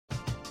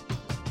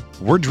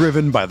We're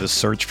driven by the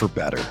search for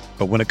better.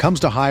 But when it comes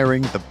to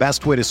hiring, the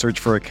best way to search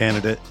for a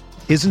candidate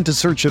isn't to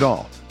search at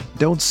all.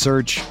 Don't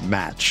search,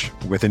 match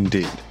with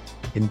Indeed.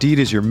 Indeed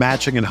is your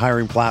matching and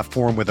hiring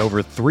platform with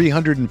over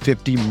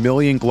 350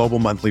 million global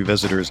monthly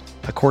visitors,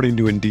 according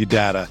to Indeed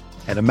data,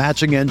 and a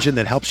matching engine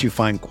that helps you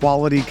find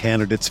quality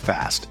candidates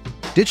fast.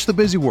 Ditch the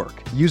busy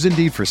work. Use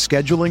Indeed for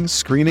scheduling,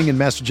 screening, and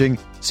messaging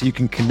so you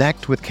can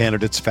connect with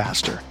candidates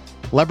faster.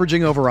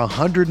 Leveraging over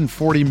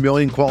 140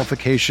 million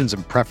qualifications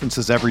and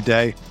preferences every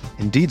day,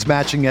 Indeed's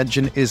matching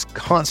engine is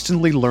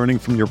constantly learning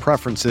from your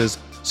preferences,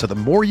 so the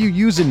more you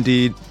use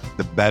Indeed,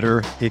 the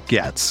better it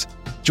gets.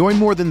 Join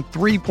more than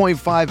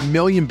 3.5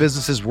 million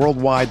businesses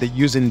worldwide that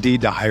use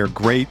Indeed to hire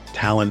great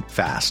talent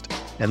fast.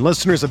 And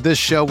listeners of this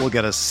show will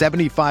get a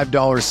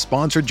 $75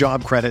 sponsored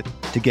job credit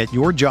to get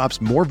your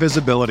jobs more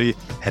visibility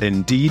at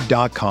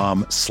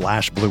Indeed.com/Blue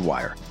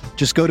Wire.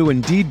 Just go to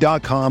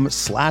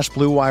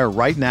Indeed.com/Blue Wire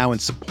right now and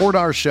support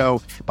our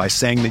show by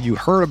saying that you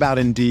heard about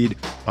Indeed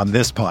on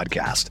this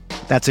podcast.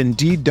 That's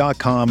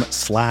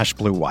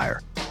Indeed.com/Blue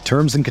Wire.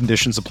 Terms and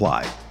conditions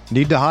apply.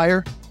 Need to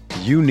hire?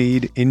 You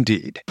need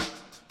Indeed.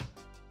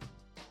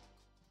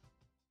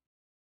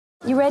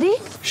 You ready?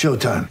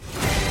 Showtime.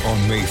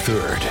 On May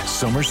 3rd,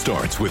 summer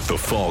starts with The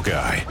Fall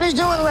Guy. Let's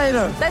do it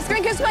later. Let's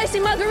drink a spicy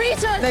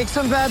margarita. Make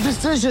some bad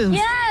decisions.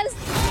 Yes!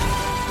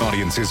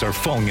 Audiences are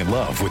falling in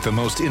love with the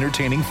most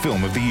entertaining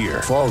film of the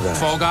year. Fall Guy.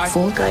 Fall Guy.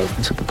 Fall Guy.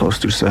 That's what the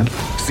poster said.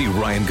 See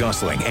Ryan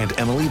Gosling and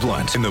Emily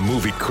Blunt in the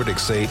movie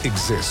critics say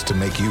exists to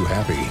make you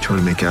happy. Trying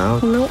to make it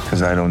out? Nope.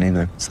 Because I don't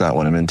either. It's not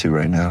what I'm into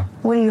right now.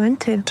 What are you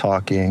into?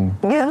 Talking.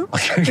 Yeah.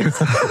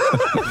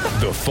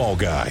 The Fall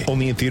Guy.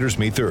 Only in theaters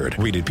May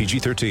 3rd. Rated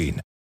PG-13.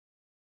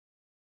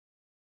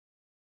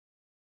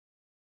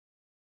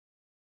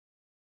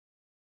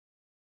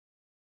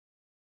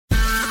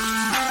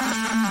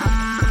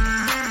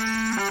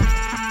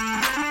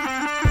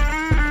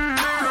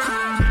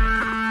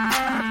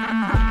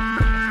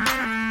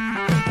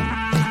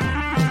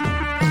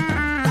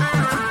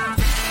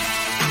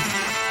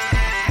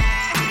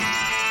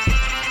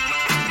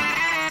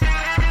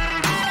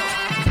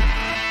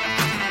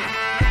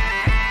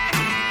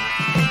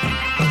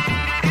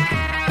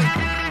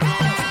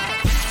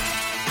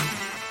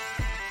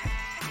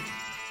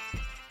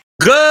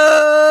 Good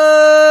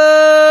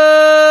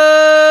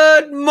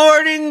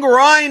morning,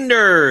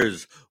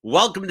 Grinders.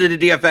 Welcome to the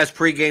DFS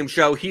pregame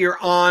show here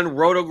on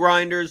Roto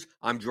Grinders.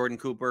 I'm Jordan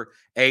Cooper,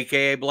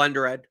 a.k.a.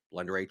 BlenderEd,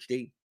 Blender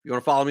HD. You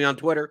want to follow me on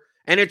Twitter?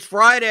 And it's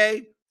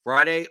Friday,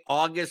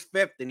 August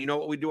 5th. And you know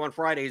what we do on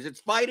Fridays?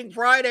 It's Fighting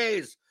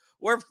Fridays.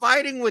 We're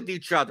fighting with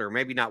each other.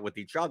 Maybe not with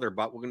each other,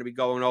 but we're going to be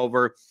going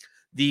over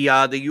the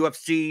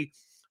UFC.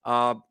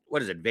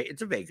 What is it?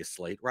 It's a Vegas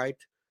slate, right?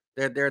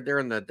 They're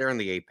in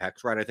the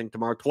Apex, right? I think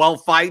tomorrow,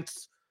 12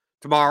 fights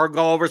tomorrow.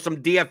 Go over some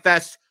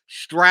DFS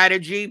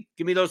strategy.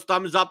 Give me those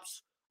thumbs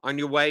ups on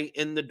your way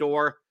in the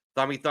door.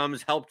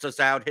 Thumbs helps us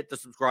out. Hit the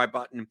subscribe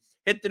button.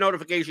 Hit the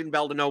notification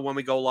bell to know when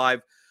we go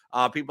live.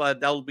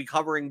 They'll be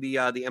covering the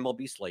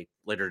MLB slate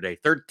later today.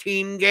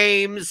 13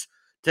 games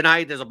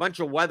tonight. There's a bunch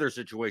of weather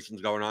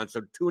situations going on,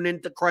 so tune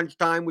into Crunch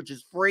Time, which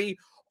is free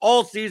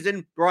all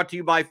season. Brought to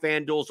you by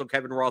FanDuel. So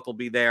Kevin Roth will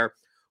be there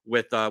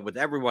with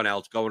everyone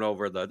else going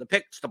over the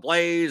picks, the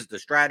plays, the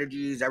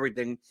strategies,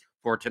 everything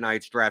for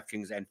tonight's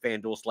DraftKings and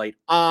FanDuel slate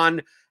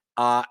on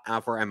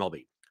for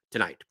MLB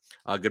tonight.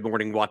 Good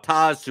morning,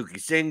 Wataz,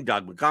 Suki Singh,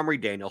 Doug Montgomery,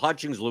 Daniel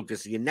Hutchings,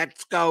 Lucas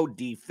Ionetsko,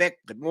 D.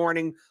 Fick. Good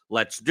morning.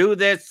 Let's do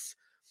this.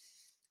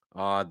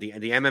 The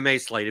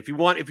MMA slate. If you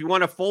want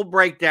a full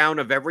breakdown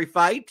of every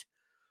fight,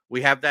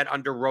 we have that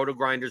under Roto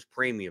Grinders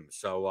Premium.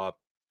 So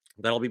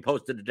that'll be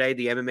posted today.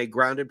 The MMA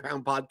Ground and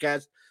Pound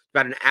podcast.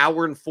 About an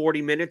hour and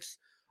 40 minutes.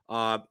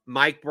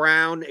 Mike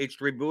Brown,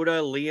 H3 Buddha,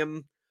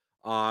 Liam,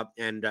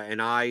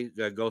 and I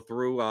go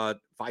through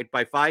fight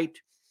by fight.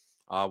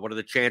 What are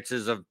the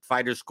chances of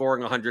fighters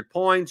scoring 100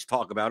 points?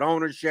 Talk about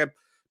ownership.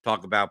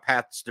 Talk about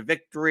paths to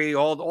victory.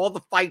 All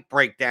the fight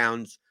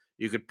breakdowns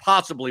you could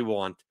possibly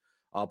want.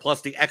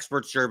 Plus the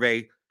expert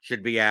survey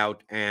should be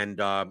out and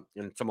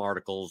some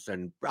articles.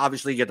 And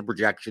obviously you get the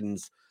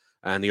projections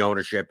and the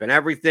ownership and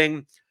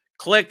everything.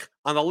 Click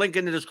on the link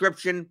in the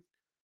description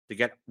to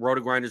get Roto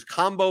Grinders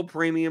Combo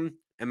Premium.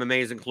 MMA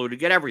is included.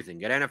 Get everything.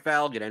 Get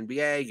NFL, get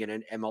NBA, get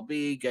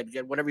MLB,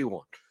 get whatever you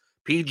want.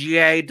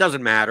 PGA,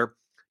 doesn't matter.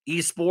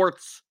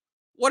 Esports,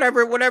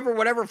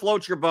 whatever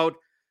floats your boat.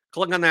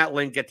 Click on that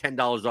link. Get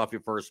 $10 off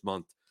your first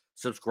month.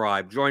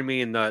 Subscribe. Join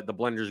me in the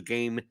Blenders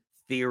Game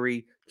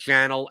Theory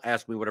channel.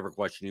 Ask me whatever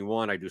question you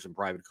want. I do some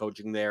private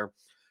coaching there.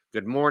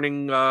 Good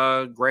morning,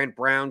 Grant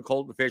Brown,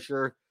 Colton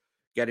Fisher,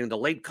 getting the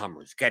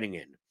latecomers getting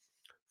in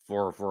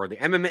for the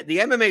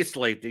MMA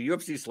slate, the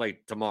UFC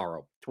slate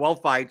tomorrow.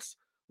 12 fights.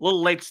 A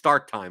little late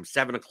start time,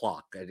 7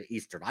 o'clock at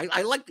Eastern.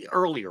 I like the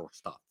earlier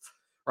stuff,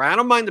 right? I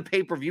don't mind the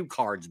pay-per-view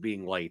cards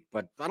being late,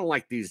 but I don't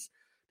like these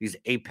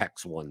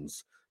Apex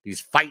ones, these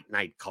fight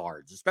night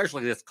cards,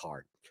 especially this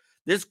card.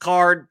 This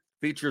card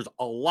features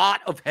a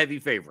lot of heavy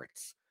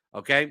favorites,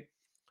 okay?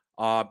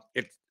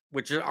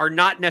 Which are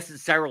not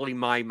necessarily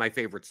my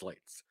favorite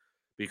slates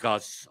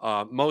because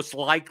more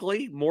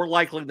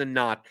likely than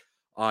not,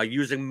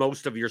 using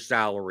most of your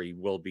salary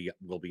will be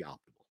optimal.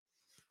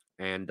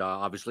 And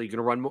obviously,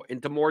 you're going to run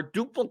into more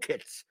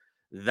duplicates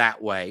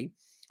that way.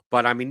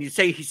 But I mean, you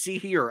see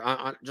here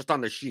just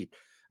on the sheet.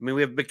 I mean,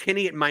 we have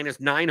McKinney at minus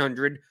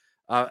 900,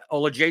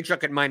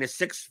 Olajaychuk at minus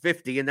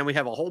 650, and then we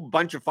have a whole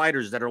bunch of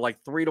fighters that are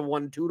like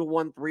 3-1,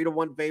 2-1,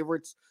 3-1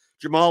 favorites.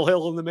 Jamal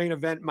Hill in the main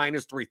event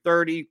minus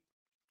 330,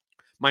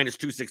 minus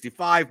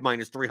 265,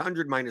 minus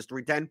 300, minus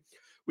 310.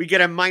 We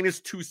get a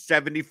minus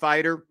 270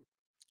 fighter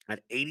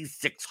at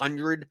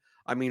 8,600.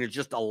 I mean, it's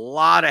just a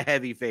lot of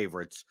heavy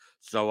favorites.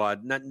 So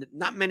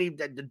not many.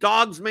 The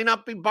dogs may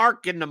not be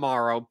barking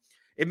tomorrow.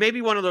 It may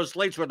be one of those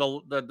slates where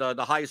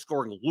the highest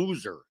scoring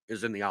loser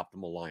is in the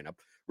optimal lineup.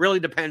 Really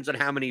depends on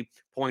how many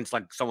points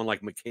like someone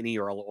like McKinney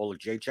or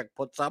Olajaychuk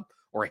puts up,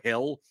 or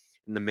Hill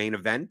in the main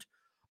event.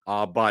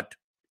 But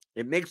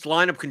it makes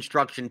lineup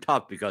construction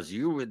tough because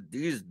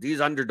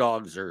these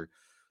underdogs they're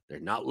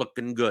not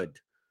looking good.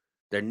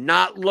 They're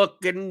not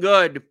looking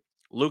good.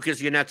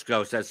 Lucas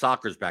Yanetsko says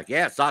soccer's back.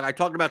 Yeah, I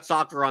talked about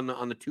soccer on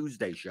the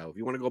Tuesday show. If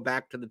you want to go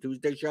back to the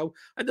Tuesday show,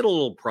 I did a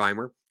little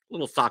primer, a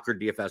little soccer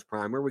DFS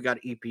primer. We got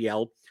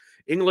EPL,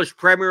 English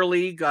Premier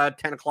League,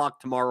 10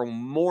 o'clock tomorrow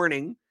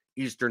morning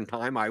Eastern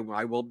time. I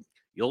will.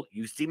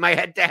 You see my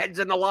head-to-heads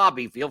in the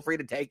lobby. Feel free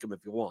to take them if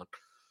you want.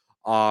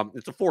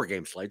 It's a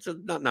 4-game slate, so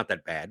not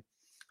that bad.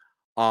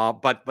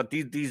 But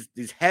these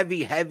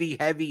heavy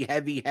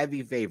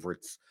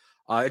favorites.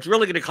 It's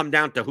really going to come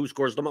down to who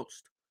scores the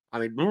most. I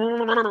mean,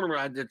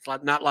 it's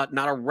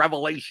not a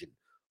revelation.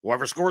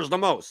 Whoever scores the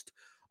most.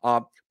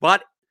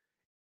 But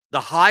the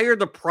higher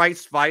the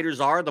price fighters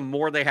are, the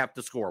more they have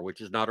to score,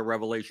 which is not a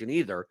revelation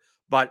either.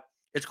 But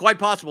it's quite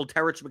possible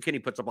Terrence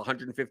McKinney puts up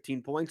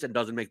 115 points and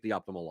doesn't make the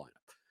optimal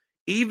lineup,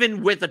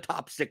 even with a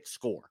top 6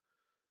 score.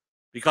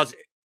 Because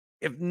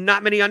if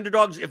not many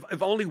underdogs,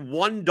 if only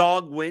one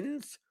dog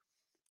wins,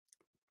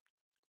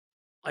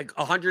 like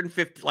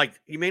 150, like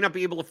you may not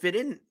be able to fit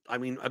in. I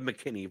mean, a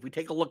McKinney. If we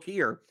take a look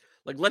here,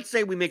 like let's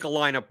say we make a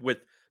lineup with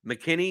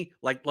McKinney,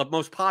 like the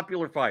most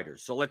popular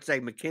fighters. So let's say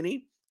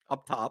McKinney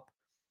up top,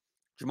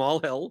 Jamal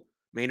Hill,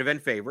 main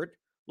event favorite.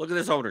 Look at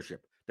this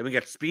ownership. Then we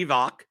got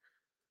Spivak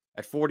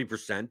at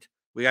 40%.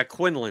 We got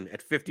Quinlan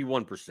at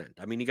 51%.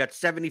 I mean, you got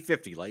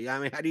 70-50. Like, I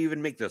mean, how do you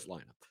even make this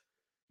lineup?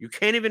 You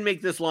can't even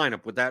make this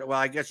lineup with that. Well,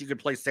 I guess you could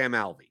play Sam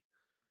Alvey.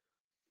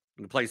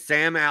 You can play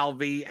Sam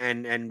Alvey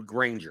and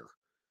Granger.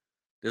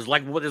 There's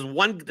one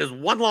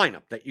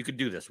lineup that you could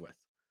do this with.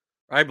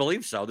 I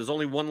believe so. There's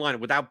only one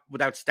lineup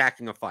without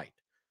stacking a fight.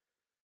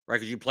 Right?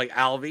 Because you play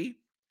Alvey,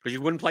 because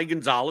you wouldn't play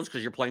Gonzalez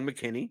because you're playing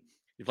McKinney.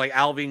 You play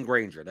Alvey and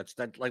Granger. That's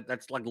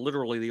like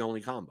literally the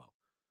only combo.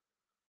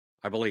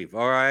 I believe.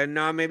 All right,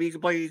 no, maybe you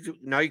can play.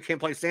 No, you can't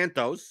play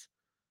Santos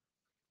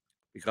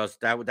because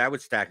that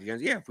would stack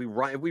against. Yeah, if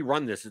we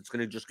run this, it's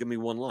going to just give me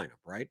one lineup,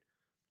 right?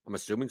 I'm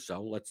assuming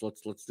so. Let's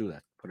do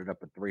that. Put it up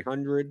at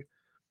 300.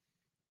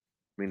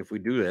 I mean, if we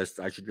do this,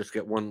 I should just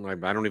get one.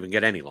 I don't even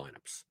get any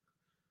lineups,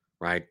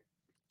 right?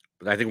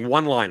 But I think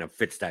one lineup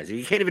fits that.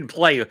 You can't even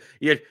play.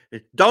 You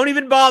don't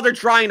even bother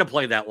trying to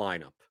play that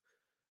lineup.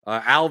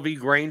 Alvey,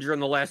 Granger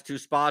in the last 2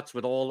 spots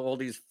with all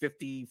these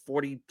 50,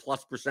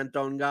 40+%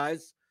 owned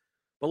guys.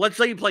 But let's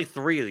say you play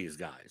 3 of these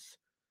guys,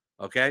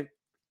 okay?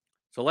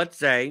 So let's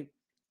say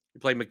you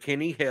play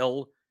McKinney,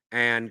 Hill,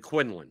 and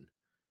Quinlan,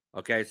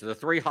 okay? So the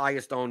 3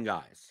 highest owned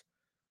guys,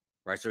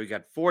 right? So we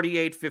got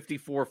 48,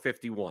 54,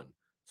 51.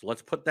 So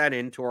let's put that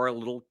into our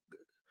little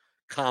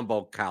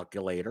combo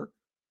calculator.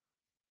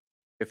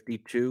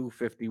 52,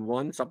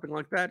 51, something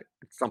like that.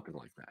 It's something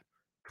like that.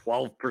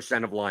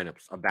 12% of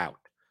lineups about.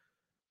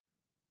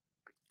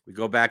 We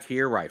go back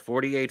here, right?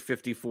 48,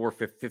 54,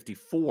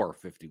 54,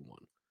 51.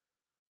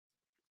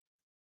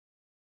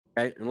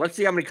 Okay, and let's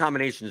see how many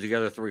combinations the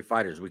other 3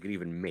 fighters we could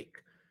even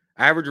make.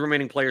 Average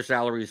remaining player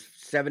salary is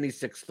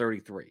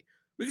 76.33.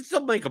 We can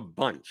still make a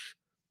bunch.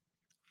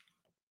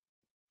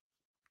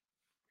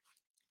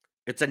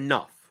 It's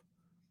enough.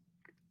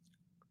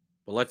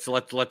 But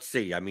let's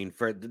see. I mean,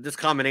 for this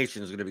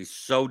combination is going to be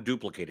so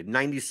duplicated.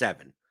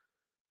 97.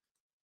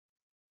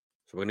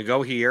 So we're going to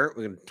go here.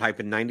 We're going to type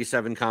in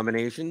 97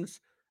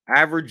 combinations.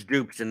 Average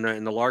dupes in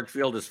the large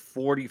field is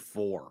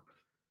 44.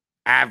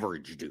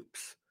 Average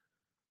dupes.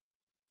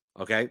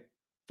 Okay?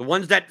 The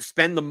ones that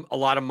spend a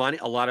lot of money,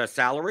 a lot of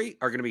salary,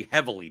 are going to be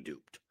heavily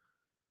duped.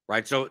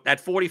 Right? So that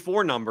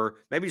 44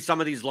 number, maybe some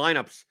of these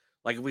lineups,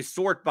 like if we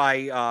sort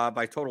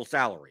by total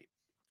salary.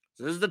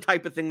 So this is the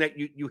type of thing that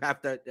you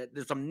have to.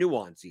 There's some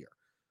nuance here.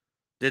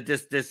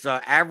 This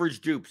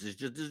average dupes is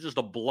just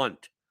a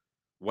blunt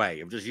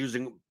way of just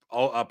using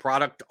a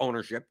product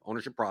ownership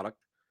product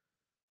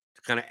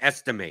to kind of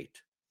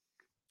estimate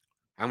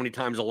how many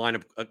times a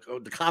lineup,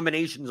 the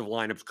combinations of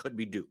lineups could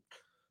be duped.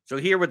 So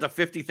here with the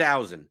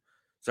 50,000,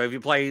 so if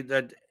you play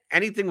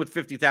anything with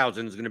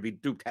 50,000 is going to be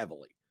duped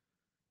heavily.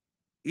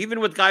 Even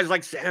with guys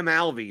like Sam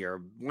Alvey or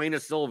Buena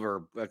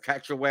Silva,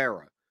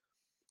 Cachoeira.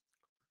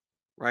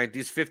 Right,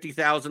 these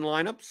 50,000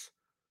 lineups.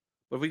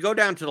 But if we go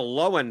down to the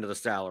low end of the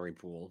salary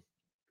pool,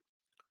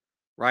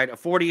 right, a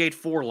 48-4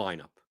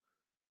 lineup.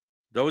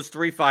 those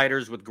three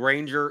fighters with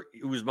Granger,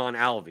 Usman,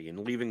 Alvey, and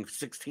leaving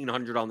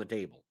 1,600 on the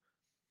table.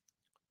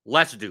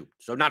 Less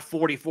duped. So not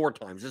 44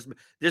 times.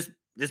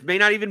 This may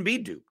not even be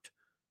duped.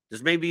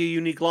 This may be a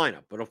unique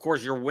lineup. But, of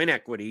course, your win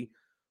equity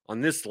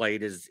on this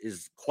slate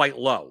is quite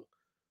low.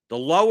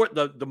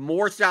 The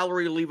more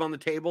salary you leave on the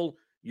table,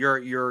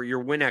 your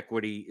win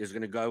equity is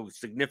going to go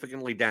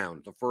significantly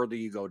down the further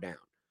you go down.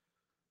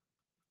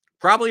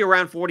 Probably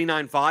around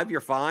 49.5,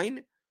 you're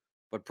fine,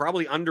 but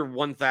probably under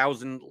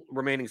 1,000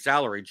 remaining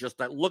salary. Just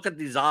that look at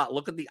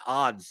the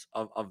odds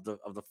of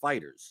the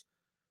fighters.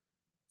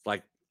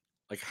 Like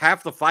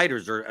half the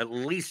fighters are at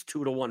least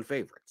 2-1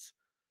 favorites.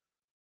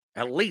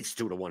 At least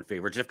 2-1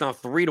 favorites, if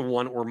not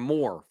 3-1 or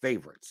more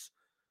favorites.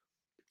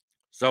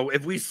 So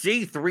if we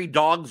see three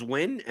dogs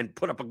win and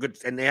put up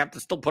and they have to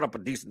still put up a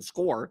decent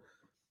score,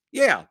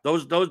 yeah,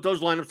 those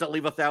lineups that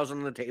leave 1,000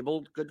 on the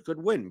table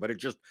could win. But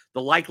it's just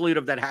the likelihood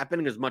of that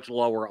happening is much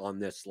lower on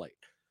this slate.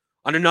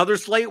 On another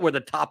slate where the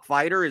top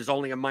fighter is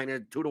only a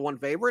minus 2-1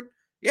 favorite,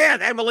 yeah,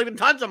 they're leaving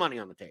tons of money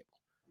on the table.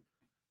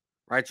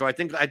 Right. So I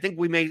think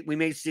we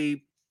may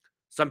see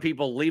some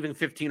people leaving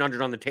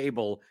 1,500 on the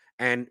table,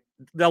 and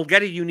they'll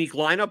get a unique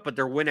lineup, but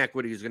their win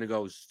equity is going to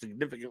go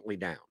significantly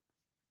down.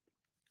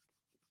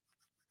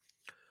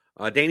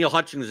 Daniel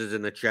Hutchins is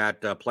in the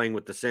chat playing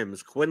with the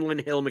Sims. Quinlan,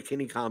 Hill,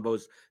 McKinney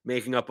combos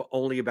making up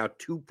only about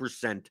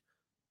 2%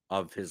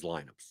 of his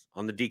lineups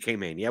on the DK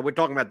main. Yeah, we're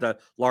talking about the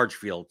large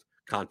field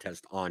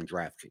contest on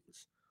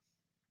DraftKings.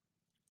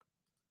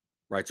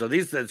 Right. So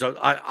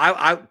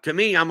to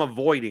me, I'm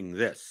avoiding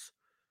this.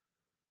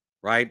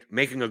 Right.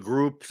 Making a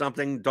group,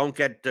 something, don't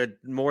get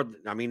more.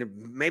 I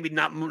mean, maybe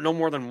no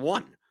more than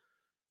one,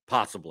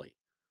 possibly,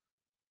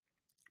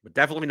 but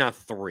definitely not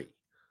three.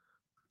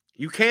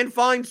 You can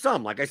find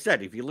some, like I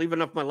said, if you leave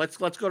enough money. Let's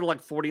go to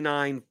like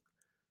 49,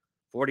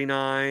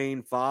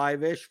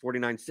 49.5-ish,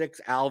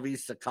 49.6. Alvey,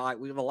 Sakai.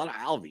 We have a lot of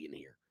Alvey in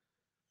here.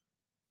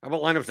 How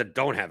about lineups that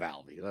don't have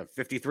Alvey?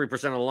 53% of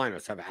the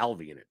lineups have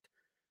Alvey in it.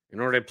 In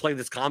order to play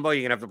this combo,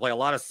 you're gonna have to play a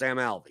lot of Sam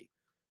Alvey.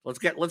 Let's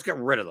get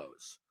rid of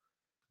those.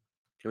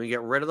 Can we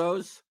get rid of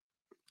those?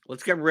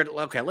 Let's get rid of.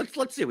 Okay,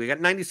 let's see. We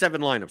got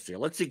 97 lineups here.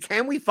 Let's see.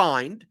 Can we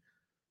find?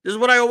 This is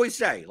what I always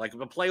say. Like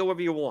play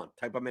whoever you want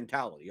type of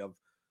mentality of.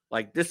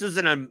 Like, this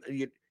isn't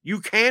you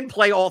can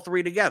play all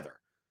three together.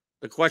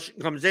 The question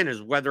comes in is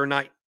whether or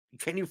not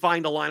can you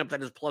find a lineup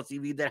that is plus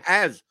EV that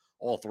has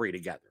all three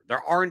together.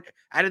 There aren't,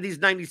 out of these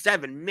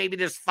 97, maybe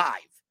there's 5.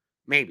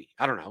 Maybe.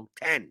 I don't know.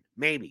 10.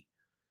 Maybe.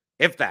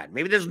 If that.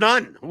 Maybe there's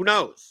none. Who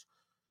knows?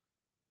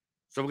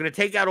 So we're going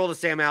to take out all the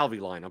Sam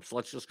Alvey lineups.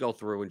 Let's just go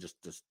through and just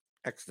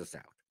X this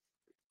out.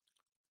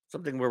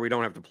 Something where we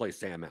don't have to play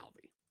Sam Alvey.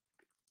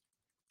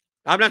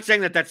 I'm not saying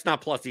that that's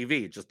not plus EV.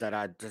 It's just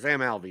that Sam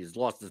Alvey has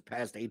lost his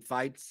past 8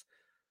 fights.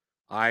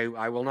 I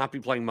will not be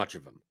playing much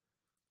of him.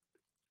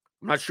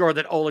 I'm not sure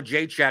that Ola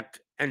Jacek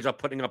ends up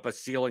putting up a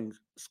ceiling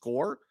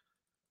score.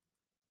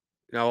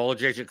 You know, Ola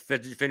Jacek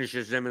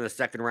finishes him in the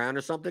second round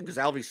or something because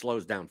Alvey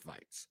slows down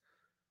fights.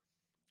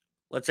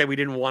 Let's say we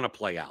didn't want to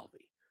play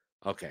Alvey.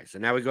 Okay, so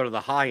now we go to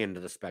the high end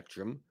of the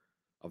spectrum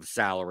of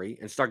salary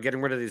and start getting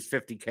rid of these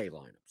 50K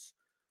lineups.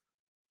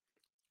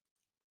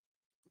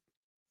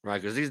 Right,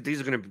 because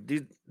these are going to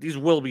be these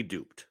will be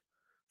duped.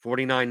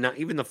 49,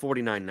 even the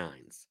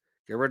 49.9s.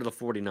 Get rid of the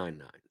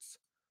 49.9s.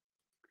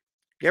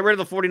 Get rid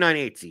of the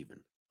 49.8s even.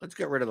 Let's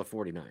get rid of the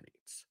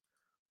 49.8s.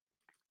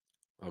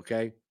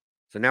 Okay,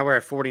 so now we're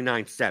at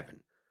 49.7.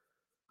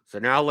 So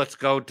now let's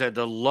go to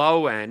the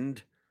low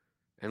end,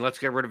 and let's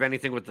get rid of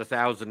anything with the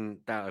 1,000.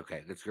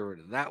 Okay, let's get rid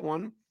of that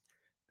one,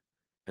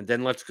 and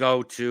then let's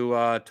go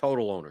to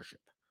total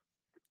ownership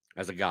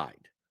as a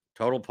guide.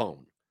 Total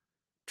pwn.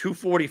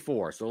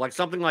 244. So like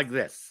something like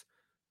this.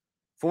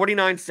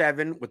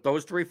 49.7 with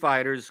those 3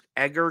 fighters,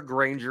 Egger,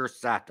 Granger,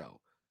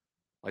 Sato.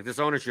 Like this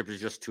ownership is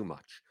just too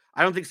much.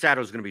 I don't think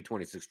Sato's going to be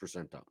 26%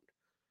 owned.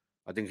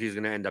 I think he's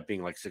going to end up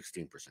being like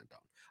 16% owned.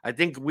 I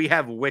think we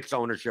have Witt's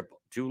ownership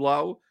too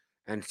low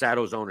and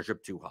Sato's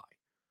ownership too high.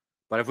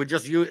 But if we're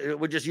just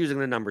using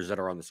the numbers that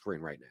are on the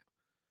screen right now.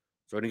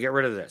 So we're going to get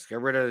rid of this.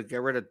 Get rid of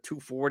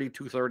 240,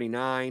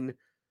 239.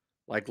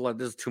 Like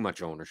this is too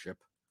much ownership.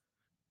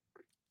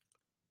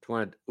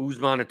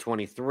 Usman at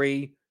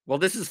 23. Well,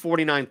 this is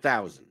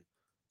 49,000.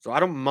 So I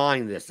don't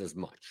mind this as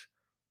much.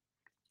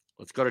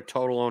 Let's go to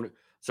total ownership.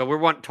 So we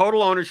want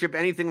total ownership,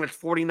 anything that's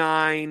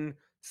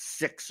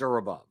 49.6 or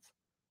above.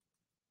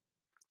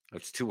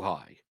 That's too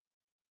high.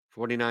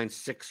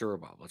 49.6 or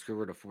above. Let's get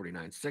rid of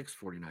 49.6,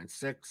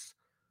 49.6,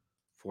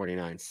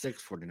 49.6,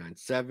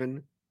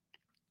 49.7,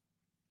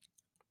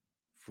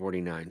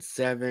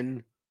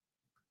 49.7,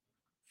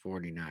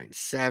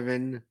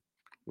 49.7.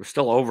 We're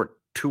still over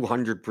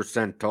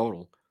 200%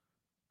 total.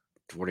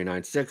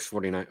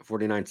 49.6,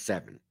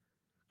 49.7.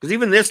 Because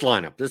even this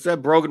lineup, this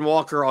Brogan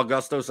Walker,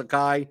 Augusto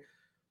Sakai,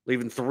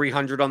 leaving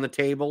 300 on the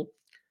table.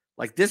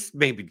 Like this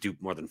may be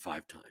duped more than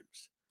 5 times.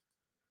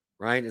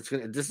 Right? This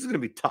is going to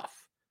be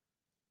tough.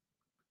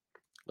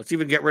 Let's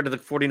even get rid of the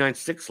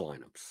 49.6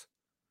 lineups.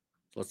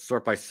 Let's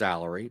sort by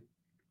salary.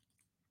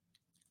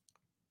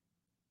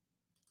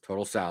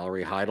 Total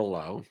salary, high to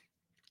low.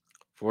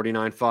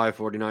 49.5,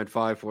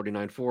 49.5,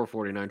 49.4,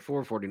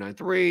 49.4,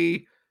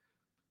 49.3.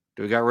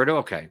 Do we got rid of?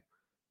 Okay.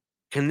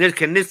 Can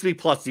this be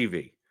plus EV?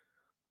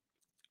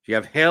 You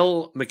have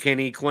Hill,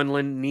 McKinney,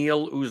 Quinlan,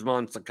 Neal,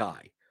 Usman,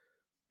 Sakai.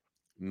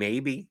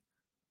 Maybe.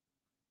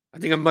 I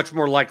think I'm much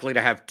more likely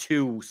to have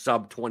 2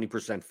 sub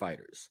 20%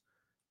 fighters.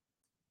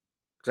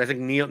 Because I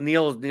think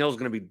Neal's going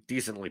to be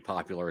decently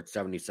popular at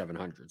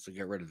 7,700. So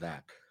get rid of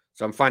that.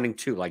 So I'm finding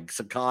 2, like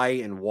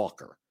Sakai and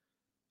Walker.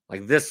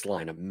 Like this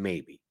lineup,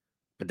 maybe.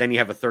 But then you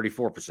have a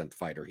 34%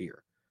 fighter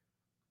here.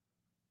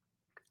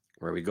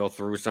 Where we go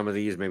through some of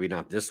these, maybe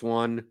not this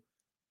one.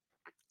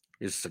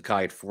 Is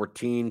Sakai at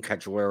 14,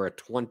 Cachoeira at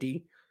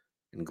 20,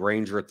 and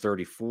Granger at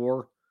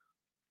 34.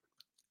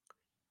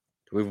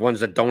 Do we have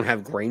ones that don't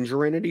have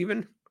Granger in it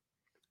even?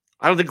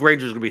 I don't think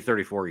Granger's going to be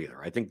 34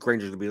 either. I think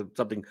Granger's going to be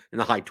something in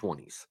the high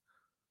 20s.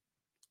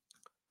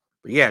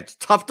 But yeah, it's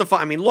tough to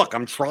find. I mean, look,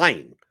 I'm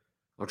trying.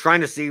 I'm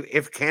trying to see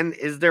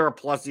is there a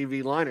plus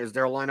EV line? Is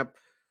there a lineup?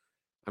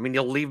 I mean,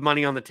 you'll leave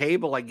money on the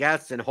table, I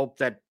guess, and hope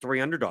that 3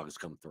 underdogs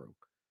come through.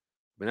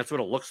 I mean, that's what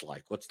it looks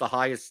like. What's the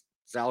highest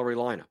salary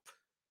lineup?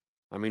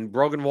 I mean,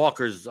 Brogan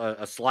Walker's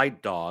a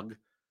slight dog.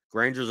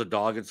 Granger's a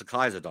dog, and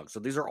Sakai's a dog. So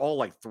these are all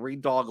like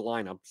 3-dog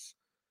lineups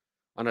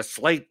on a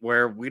slate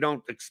where we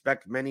don't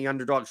expect many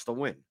underdogs to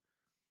win.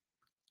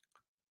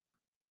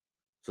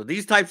 So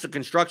these types of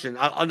construction,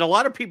 and a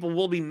lot of people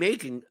will be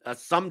making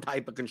some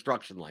type of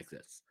construction like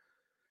this.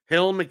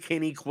 Hill,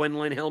 McKinney,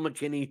 Quinlan, Hill,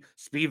 McKinney,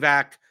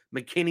 Spivak,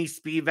 McKinney,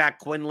 Spivak,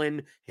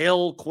 Quinlan,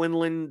 Hill,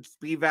 Quinlan,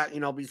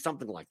 Spivak, be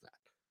something like that.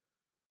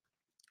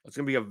 It's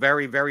going to be a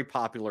very, very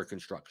popular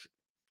construction.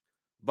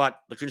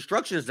 But the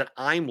constructions that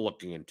I'm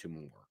looking into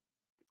more,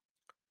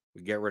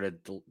 we get rid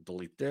of,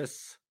 delete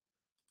this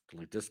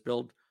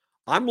build.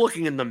 I'm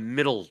looking in the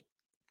middle,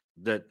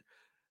 that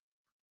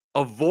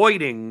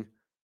avoiding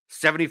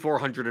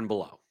 7,400 and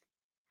below.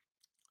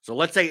 So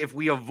let's say if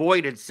we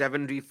avoided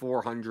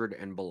 7,400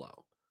 and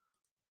below,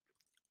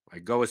 I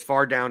go as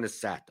far down as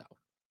Sato.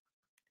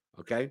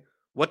 Okay?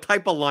 What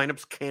type of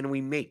lineups can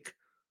we make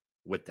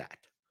with that?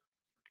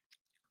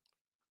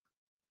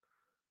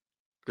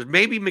 Because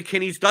maybe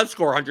McKinney's does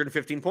score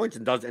 115 points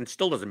and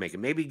still doesn't make it.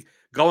 Maybe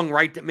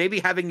maybe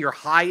having your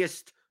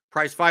highest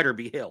price fighter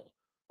be Hill,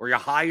 or your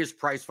highest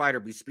price fighter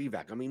be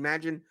Spivak. I mean,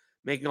 imagine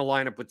making a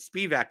lineup with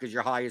Spivak as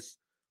your highest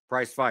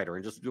price fighter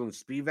and just doing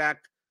Spivak,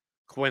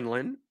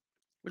 Quinlan,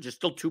 which is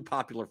still 2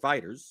 popular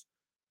fighters.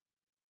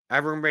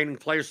 Average remaining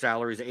player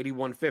salary is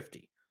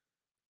 8,150.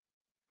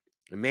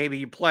 And maybe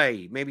you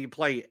play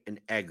an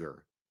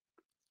Egger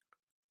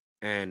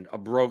and a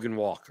Brogan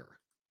Walker,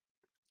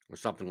 or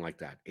something like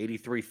that.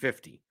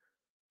 8,350.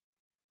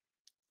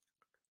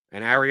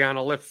 And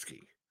Ariana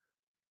Lipsky.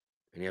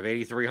 And you have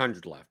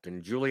 8,300 left.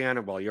 And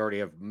Juliana, well, you already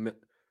have...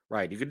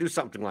 Right, you could do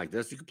something like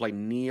this. You could play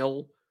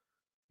Neal,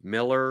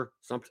 Miller,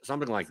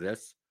 something like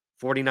this.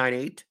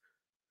 49.8.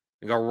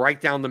 And go right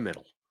down the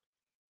middle.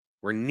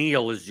 Where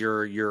Neal is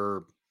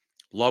your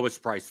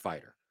lowest price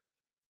fighter.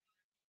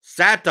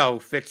 Sato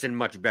fits in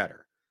much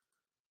better.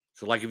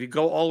 So, like, if you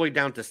go all the way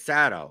down to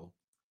Sato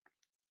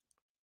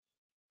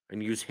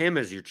and use him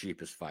as your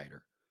cheapest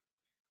fighter,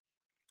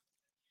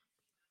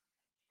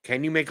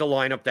 can you make a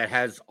lineup that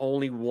has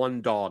only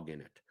 1 dog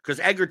in it? Because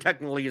Egger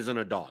technically isn't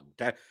a dog.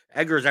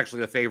 Egger is actually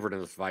the favorite in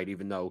this fight,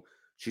 even though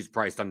she's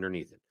priced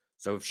underneath it.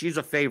 So if she's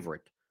a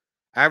favorite,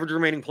 average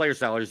remaining player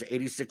salary is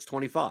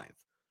 86.25.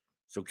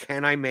 So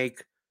can I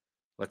make,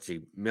 let's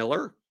see,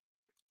 Miller,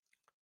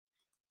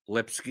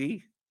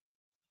 Lipsky,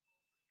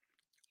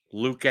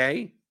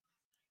 Luque,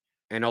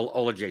 and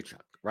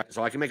Olajaychuk, right?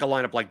 So I can make a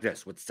lineup like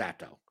this with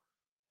Sato.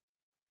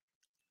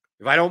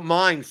 If I don't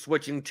mind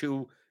switching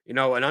to,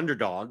 an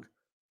underdog,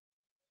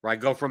 where I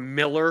go from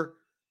Miller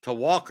to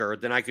Walker,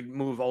 then I could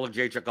move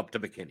Olajaychuk up to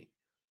McKinney.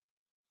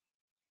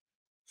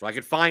 So I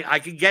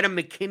could get a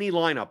McKinney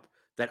lineup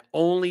that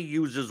only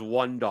uses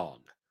 1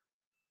 dog.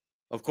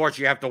 Of course,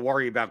 you have to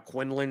worry about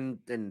Quinlan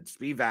and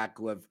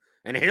Spivak,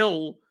 and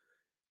Hill,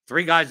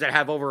 3 guys that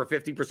have over a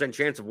 50%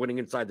 chance of winning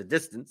inside the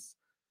distance.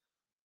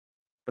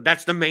 But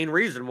that's the main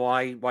reason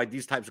why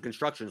these types of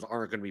constructions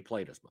aren't going to be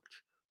played as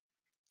much.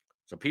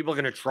 So people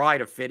are going to try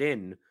to fit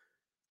in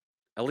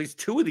at least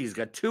 2 of these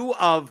guys,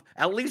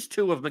 at least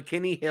two of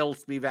McKinney, Hill,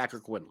 Spivak, or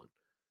Quinlan.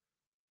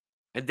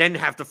 And then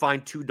have to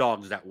find 2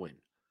 dogs that win.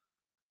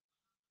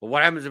 But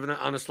what happens if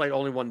on a slate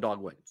only 1 dog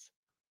wins?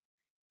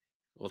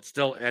 Well, it's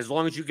still, as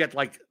long as you get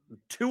like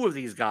 2 of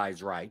these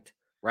guys right,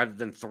 rather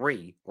than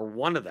 3, or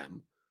 1 of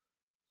them,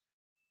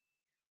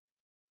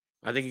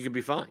 I think you could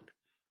be fine.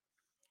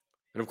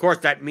 And of course,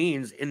 that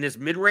means in this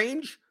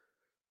mid-range,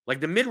 like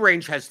the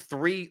mid-range has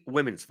 3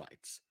 women's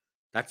fights.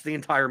 That's the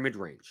entire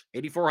mid-range.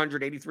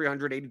 8,400,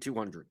 8,300,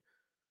 8,200.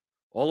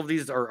 All of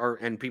these are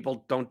and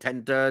people don't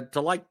tend to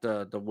like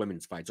the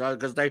women's fights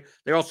because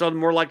they're also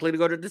more likely to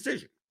go to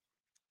decision.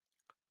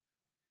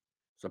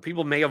 So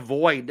people may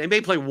avoid, they may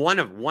play one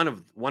of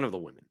the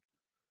women.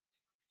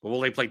 But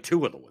will they play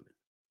 2 of the women?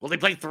 Will they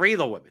play 3 of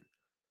the women?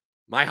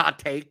 My hot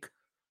take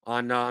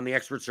on the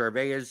expert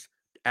survey is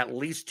at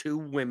least 2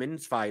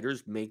 women's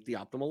fighters make the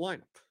optimal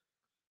lineup.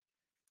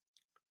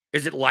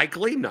 Is it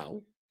likely?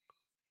 No.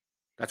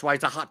 That's why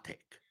it's a hot take.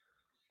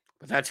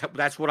 But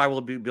that's what I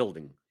will be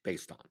building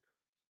based on.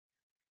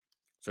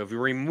 So if we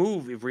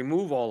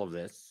remove all of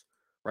this,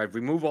 right? If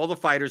we remove all the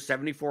fighters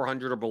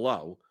 7,400 or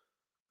below,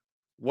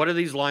 what do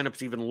these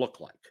lineups even look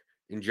like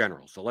in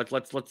general? So let's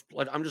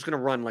I'm just going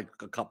to run like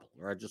a couple,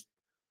 or I just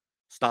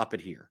stop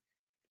it here.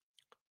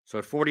 So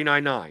at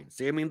 49.9,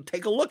 see, I mean,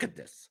 take a look at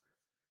this.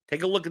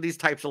 Take a look at these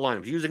types of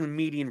lineups using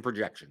median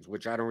projections,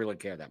 which I don't really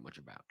care that much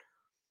about.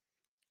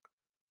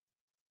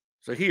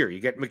 So here you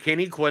get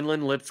McKinney,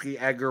 Quinlan, Lipsky,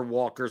 Egger,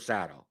 Walker,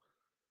 Sato.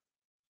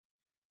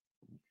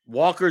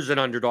 Walker's an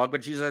underdog,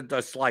 but she's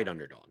a slight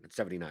underdog at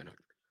 7,900.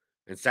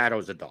 And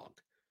Sato's a dog.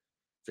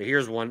 So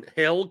here's one.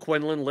 Hill,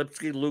 Quinlan,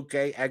 Lipsky,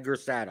 Luque, Egger,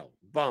 Sato.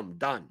 Boom,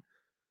 done.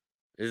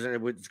 Isn't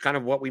it? It's kind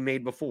of what we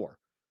made before.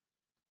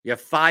 You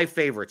have 5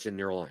 favorites in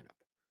your lineup.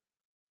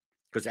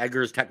 Because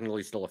Egger is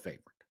technically still a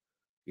favorite,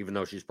 even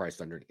though she's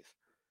priced underneath.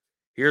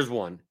 Here's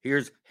one.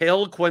 Here's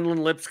Hill, Quinlan,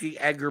 Lipsky,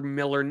 Egger,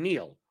 Miller,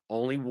 Neal.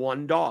 Only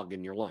one dog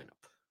in your lineup.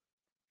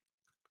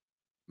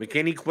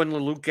 McKinney,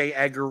 Quinlan, Luque,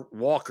 Egger,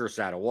 Walker,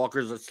 Sato.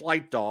 Walker's a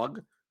slight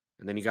dog,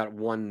 and then you got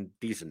one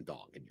decent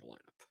dog in your lineup.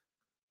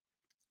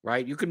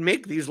 Right? You can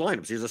make these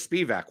lineups. Here's a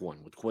Spivak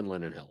one with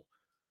Quinlan and Hill.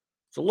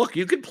 So look,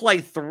 you could play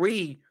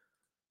 3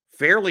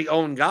 fairly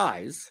owned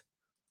guys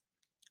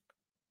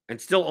and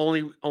still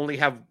only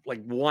have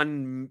like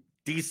one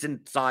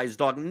decent sized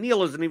dog.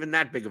 Neal isn't even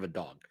that big of a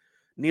dog.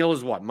 Neal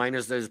is what?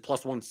 Is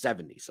plus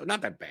 170. So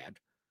not that bad.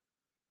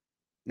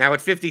 Now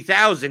at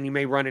 50,000, you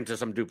may run into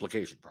some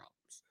duplication problems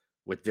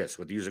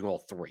with using all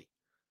 3.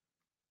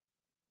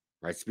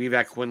 Right?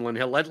 Spivak, Quinlan,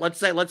 Hill. Let's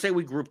say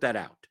we group that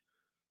out.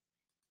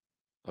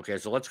 Okay,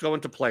 so let's go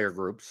into player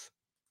groups.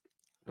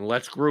 And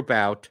let's group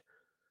out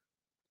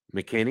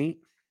McKinney,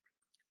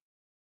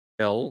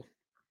 Hill,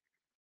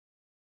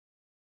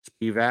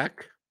 Spivak,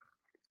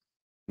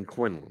 and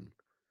Quinlan.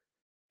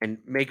 And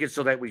make it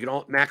so that we can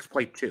all max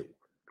play 2.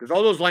 Because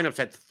all those lineups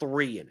had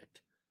 3 in it.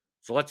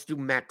 So let's do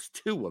max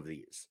 2 of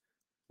these.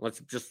 Let's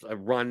just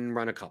run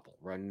a couple.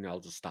 I'll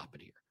just stop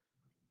it here.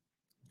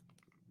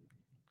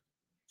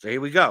 So here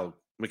we go.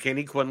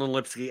 McKinney, Quinlan,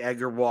 Lipsky,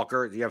 Egger,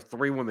 Walker. You have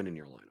 3 women in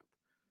your lineup.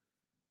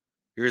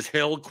 Here's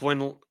Hill,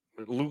 Quinlan,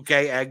 Luque,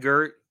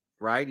 Egger,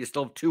 right? You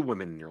still have 2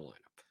 women in your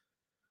lineup.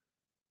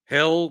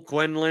 Hill,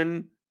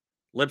 Quinlan,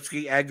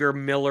 Lipsky, Egger,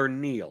 Miller,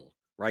 Neal,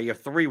 right? You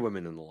have 3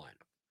 women in the lineup.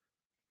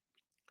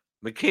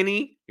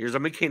 McKinney, here's a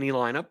McKinney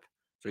lineup.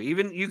 So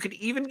you could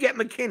even get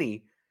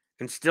McKinney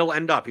and still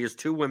end up. Here's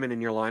 2 women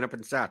in your lineup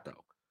and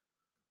Sato.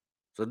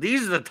 So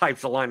these are the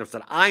types of lineups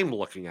that I'm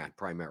looking at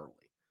primarily,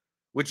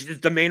 which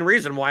is the main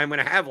reason why I'm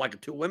going to have like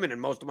 2 women in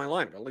most of my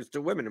lineup, at least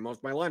 2 women in most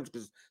of my lineups,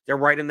 because they're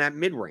right in that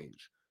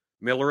mid-range,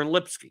 Miller and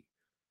Lipsky.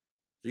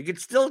 So you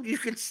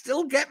could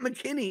still get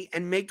McKinney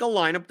and make a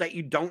lineup that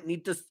you don't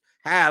need to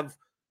have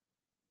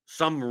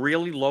some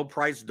really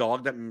low-priced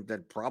dog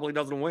that probably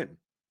doesn't win.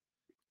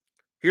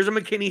 Here's a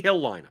McKinney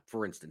Hill lineup,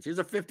 for instance. Here's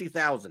a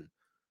 50,000,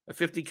 a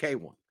 50K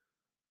one.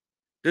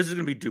 This is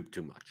going to be duped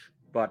too much.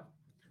 But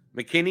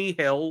McKinney,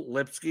 Hill,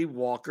 Lipsky,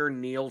 Walker,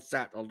 Neal,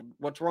 Sato.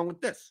 What's wrong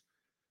with this?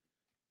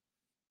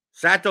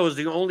 Sato is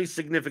the only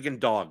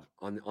significant dog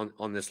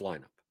on this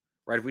lineup,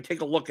 right? If we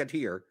take a look at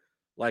here,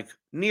 like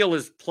Neal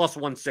is plus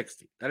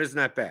 160. That isn't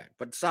that bad.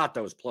 But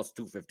Sato is plus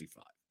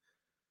 255.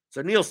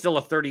 So Neal's still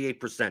a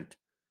 38%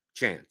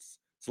 chance.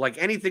 So like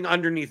anything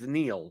underneath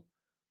Neal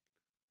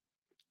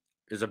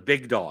is a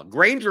big dog.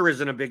 Granger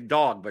isn't a big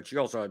dog, but she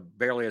also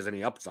barely has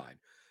any upside.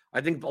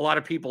 I think a lot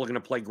of people are going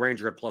to play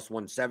Granger at plus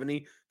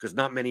 170 because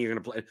not many are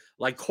going to play.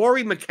 Like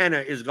Corey McKenna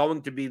is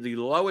going to be the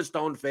lowest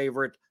owned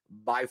favorite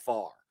by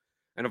far.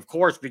 And of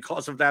course,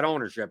 because of that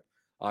ownership,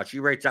 she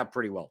rates out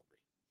pretty well.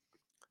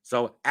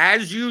 So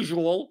as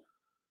usual,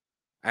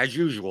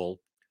 the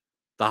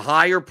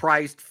higher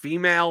priced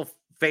female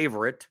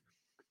favorite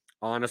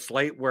on a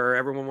slate where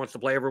everyone wants to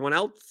play everyone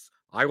else,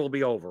 I will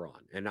be over on.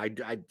 And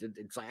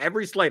it's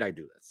every slate I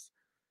do this.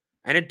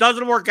 And it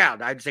doesn't work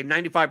out. I'd say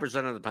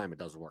 95% of the time it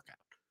doesn't work out.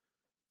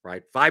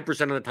 Right?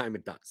 5% of the time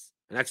it does.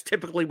 And that's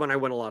typically when I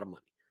win a lot of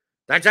money.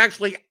 That's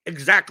actually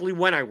exactly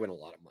when I win a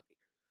lot of money.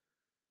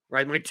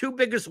 Right? My 2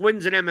 biggest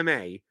wins in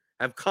MMA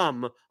have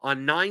come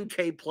on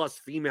 9K plus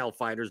female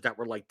fighters that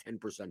were like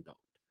 10% owned.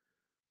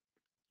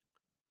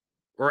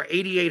 Or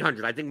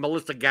 8,800. I think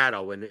Melissa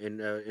Gatto in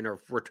her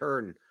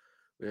return,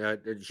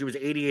 she was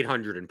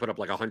 8,800 and put up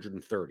like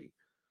 130.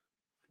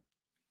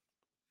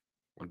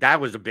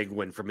 That was a big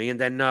win for me. And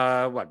then,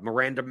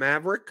 Miranda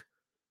Maverick?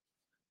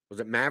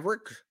 Was it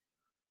Maverick?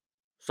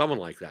 Someone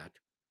like that.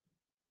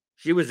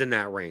 She was in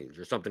that range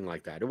or something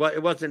like that.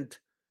 It wasn't,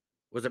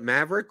 was it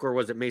Maverick or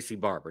was it Macy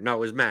Barber? No, it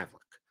was Maverick.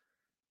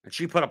 And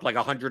she put up like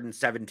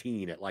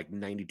 117 at like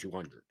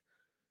 9,200.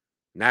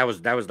 And that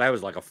was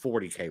like a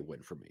 40K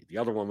win for me. The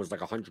other one was like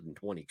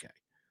 120K. It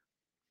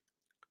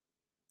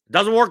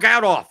doesn't work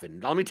out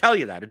often. Let me tell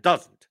you that. It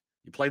doesn't.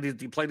 You play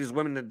these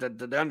women,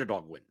 the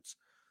underdog wins.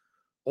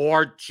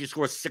 Or she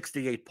scores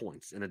 68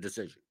 points in a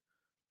decision.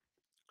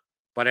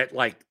 But at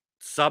like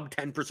sub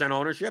 10%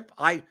 ownership,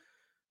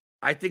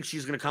 I think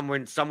she's going to come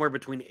in somewhere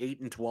between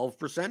 8 and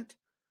 12%.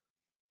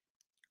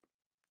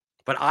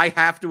 But I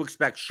have to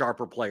expect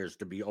sharper players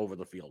to be over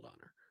the field on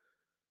her.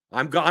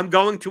 I'm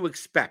going to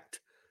expect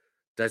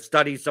to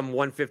study some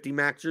 150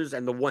 maxers,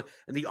 and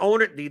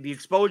the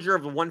exposure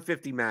of the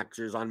 150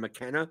 maxers on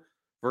McKenna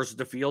versus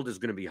the field is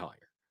going to be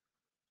higher.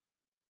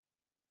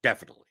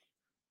 Definitely.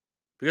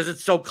 Because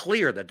it's so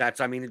clear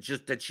it's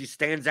just that she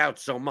stands out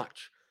so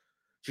much.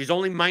 She's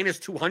only minus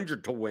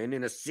 200 to win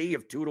in a sea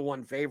of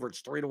 2-1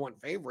 favorites, 3-1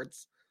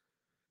 favorites.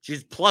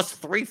 She's plus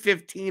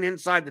 315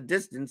 inside the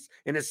distance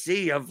in a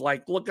sea of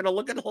look at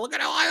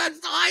how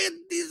high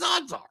these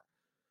odds are.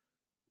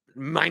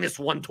 Minus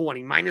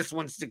 120, minus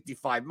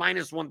 165,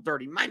 minus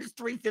 130, minus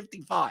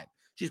 355.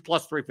 She's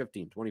plus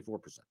 315,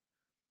 24%.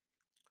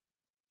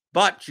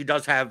 But she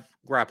does have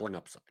grappling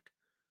upside.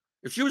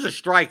 If she was a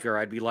striker,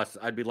 I'd be less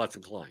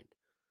inclined.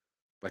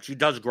 But she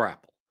does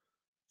grapple.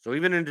 So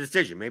even in a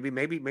decision, maybe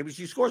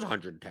she scores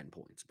 110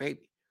 points.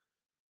 Maybe.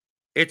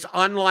 It's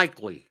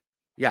unlikely.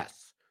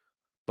 Yes.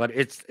 But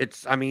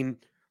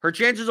her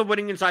chances of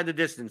winning inside the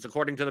distance,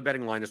 according to the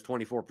betting line, is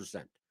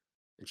 24%.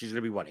 And she's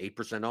going to be,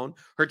 8% owned?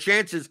 Her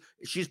chances,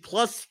 she's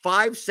plus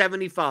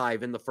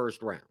 575 in the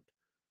first round.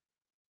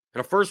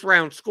 And a first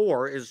round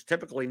score is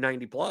typically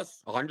 90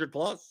 plus, 100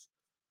 plus.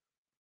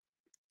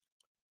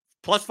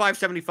 Plus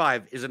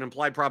 575 is an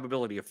implied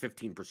probability of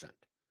 15%.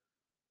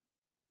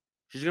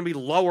 She's going to be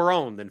lower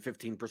owned than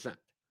 15%. So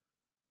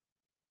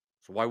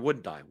why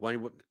wouldn't I? Why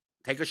wouldn't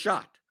take a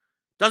shot?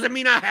 Doesn't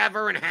mean I have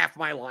her in half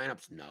my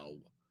lineups. No.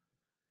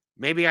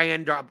 Maybe I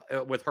end up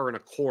with her in a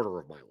quarter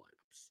of my lineups.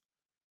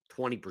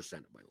 20%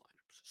 of my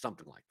lineups.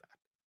 Something like that.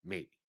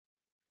 Maybe.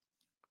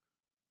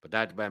 But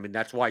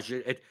that's why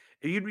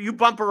you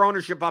bump her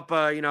ownership up to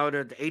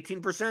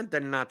 18%,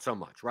 then not so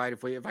much, right?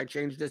 If I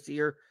change this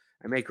year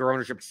and make her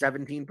ownership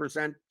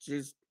 17%,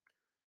 she's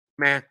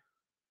meh.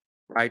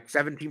 Right?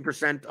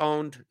 17%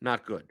 owned,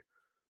 not good.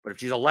 But if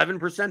she's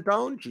 11%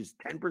 owned, she's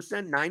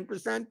 10%,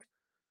 9%.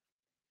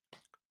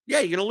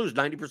 Yeah, you're going to lose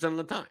 90% of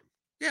the time.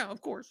 Yeah,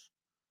 of course.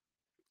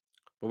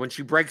 But when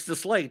she breaks the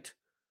slate,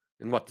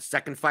 in the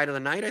second fight of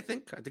the night, I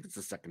think it's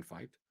the second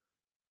fight.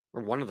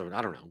 Or one of them,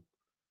 I don't know.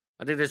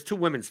 I think there's 2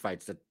 women's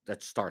fights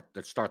that start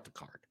the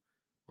card.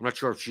 I'm not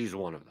sure if she's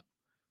one of them.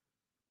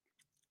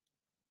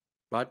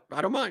 But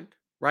I don't mind,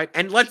 right?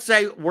 And let's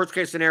say, worst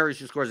case scenario,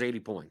 she scores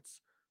 80 points.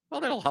 Well,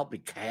 that'll help me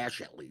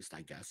cash at least,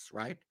 I guess,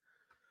 right?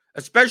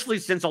 Especially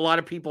since a lot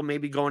of people may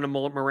be going to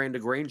Miranda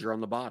Granger on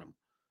the bottom.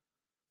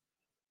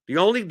 The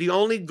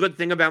only good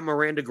thing about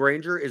Miranda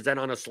Granger is that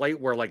on a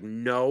slate where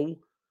no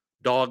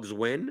dogs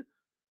win,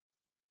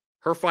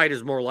 her fight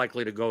is more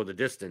likely to go the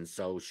distance.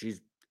 So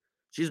she's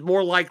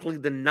more likely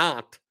than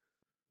not,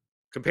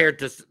 compared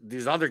to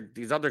these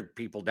other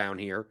people down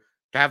here,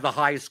 to have the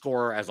highest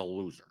score as a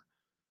loser.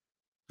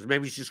 Because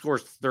maybe she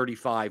scores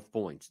 35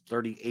 points,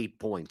 38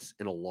 points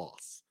in a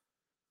loss.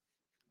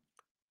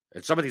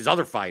 And some of these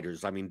other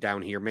fighters,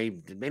 down here may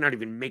not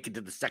even make it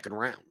to the second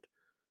round.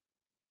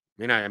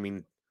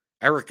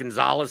 Eric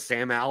Gonzalez,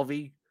 Sam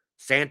Alvey,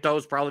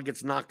 Santos probably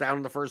gets knocked out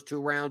in the first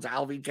 2 rounds.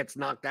 Alvey gets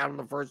knocked out in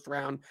the first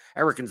round.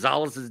 Eric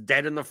Gonzalez is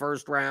dead in the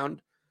first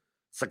round.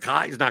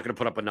 Sakai's not going to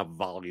put up enough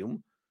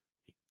volume.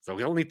 So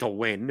he'll need to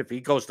win. If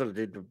he goes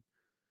to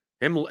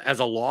him as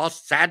a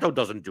loss, Sato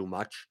doesn't do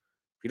much.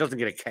 He doesn't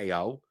get a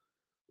KO.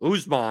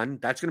 Usman,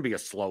 that's going to be a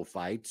slow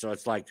fight. So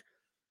it's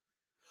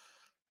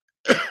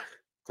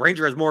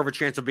Granger has more of a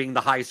chance of being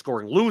the highest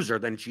scoring loser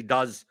than she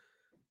does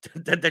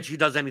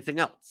anything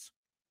else.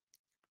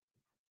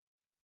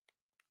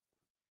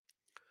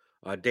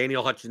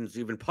 Daniel Hutchins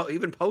even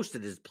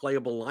posted his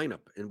playable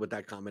lineup with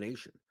that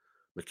combination: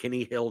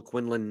 McKinney, Hill,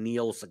 Quinlan,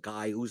 Neal,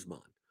 Sakai,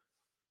 Usman.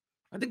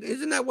 I think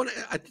isn't that one?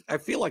 I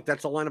feel like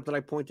that's a lineup that I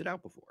pointed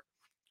out before.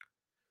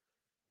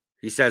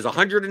 He says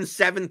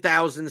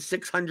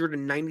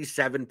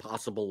 107,697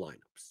 possible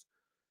lineups.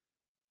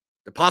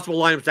 The possible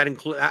lineups that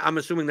include, I'm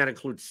assuming that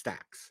includes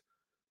stacks.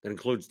 That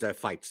includes the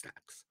fight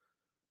stacks.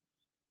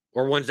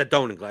 Or ones that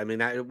don't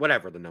include,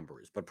 whatever the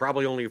number is. But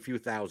probably only a few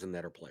thousand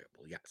that are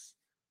playable, yes.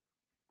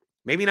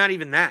 Maybe not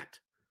even that.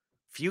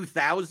 Few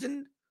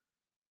thousand?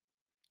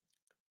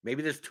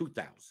 Maybe there's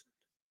 2,000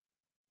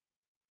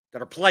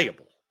 that are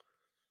playable.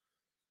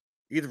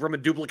 Either from a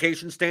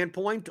duplication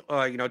standpoint,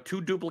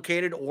 2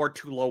 duplicated or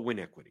 2 low win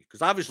equity.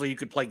 Because obviously you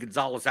could play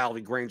Gonzalez,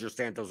 Alvey, Granger,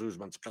 Santos,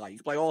 Usman, Sakai. You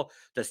can play all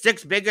the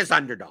 6 biggest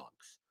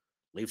underdogs.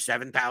 Leave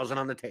 7,000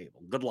 on the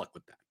table. Good luck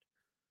with that.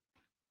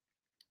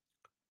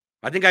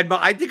 I think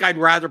I'd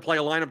rather play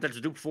a lineup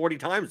that's duped 40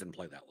 times than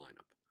play that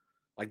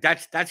lineup.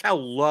 That's how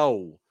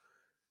low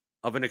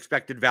of an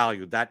expected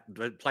value that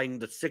playing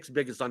the 6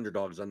 biggest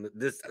underdogs on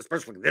this,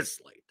 especially this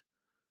slate,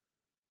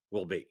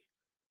 will be.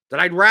 That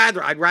I'd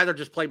rather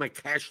just play my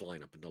cash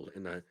lineup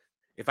in the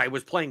if I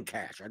was playing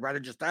cash. I'd rather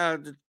just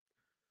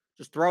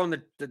throw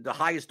in the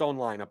highest owned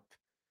lineup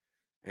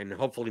and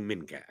hopefully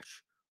min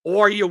cash.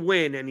 Or you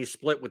win and you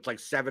split with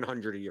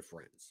 700 of your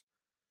friends.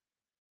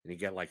 And you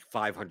get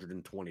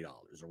 $520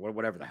 or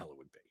whatever the hell it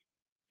would be.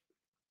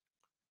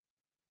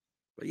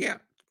 But yeah.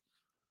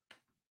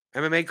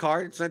 MMA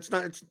card. It's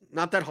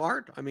not that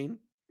hard. I mean,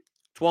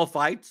 12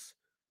 fights,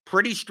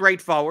 pretty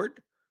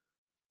straightforward,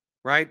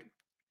 right?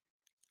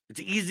 It's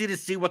easy to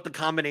see what the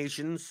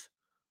combinations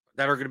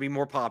that are going to be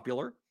more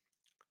popular.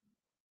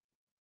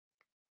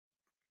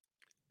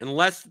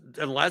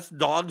 Unless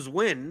dogs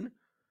win,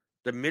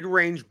 the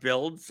mid-range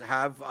builds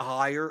have a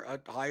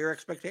higher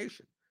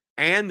expectation,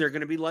 and they're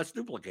going to be less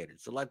duplicated.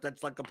 So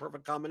that's like a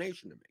perfect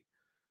combination to me.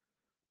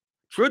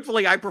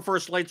 Truthfully, I prefer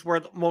slates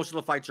where most of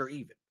the fights are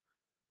even,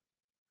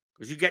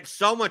 because you get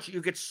so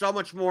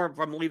much more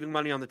from leaving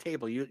money on the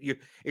table.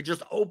 It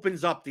just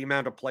opens up the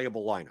amount of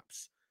playable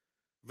lineups.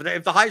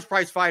 If the highest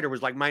price fighter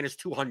was like minus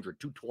 200,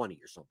 220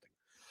 or something,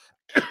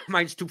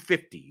 minus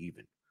 250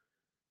 even.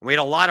 And we had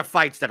a lot of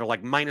fights that are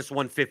like minus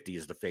 150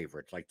 is the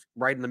favorite, like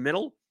right in the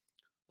middle.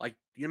 Like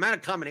the amount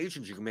of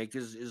combinations you can make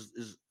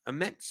is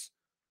immense.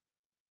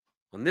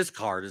 On this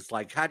card, it's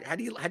like how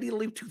do you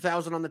leave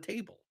 2,000 on the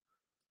table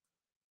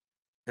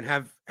and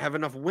have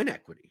enough win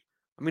equity?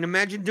 I mean,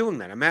 imagine doing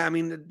that. I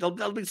mean,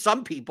 there'll be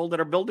some people that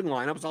are building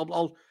lineups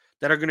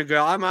that are going to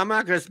go. I'm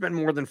not going to spend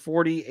more than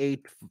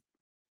 48.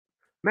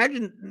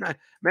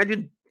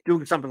 Imagine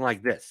doing something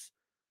like this.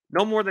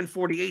 No more than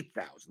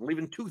 48,000,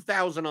 leaving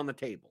 2,000 on the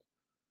table.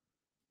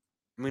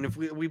 I mean, if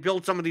we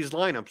build some of these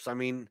lineups, I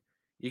mean,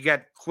 you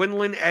get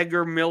Quinlan,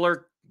 Egger,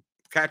 Miller,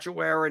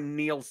 Cachoeira, and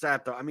Neil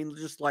Sato. I mean,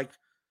 just like,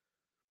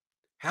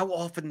 how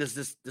often does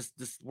this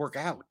work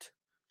out?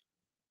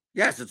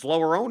 Yes, it's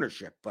lower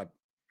ownership, but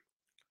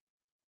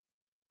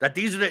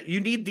you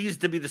need these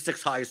to be the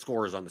 6 highest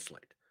scorers on the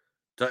slate.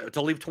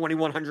 To leave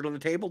 2,100 on the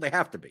table, they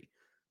have to be.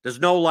 There's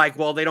no like,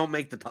 well, they don't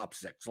make the top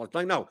 6.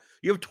 Like no,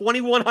 you have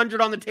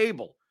 2,100 on the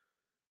table.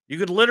 You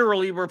could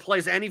literally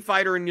replace any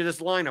fighter in this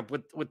lineup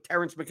with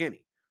Terrence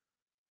McKinney.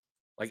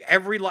 Like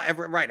every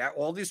right,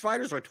 all these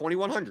fighters are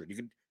 2,100. You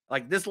could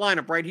like this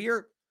lineup right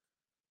here.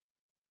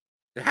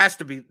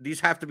 These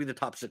have to be the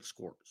top 6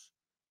 scorers.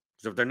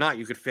 Because if they're not,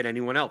 you could fit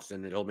anyone else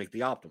and it'll make the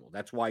optimal.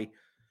 That's why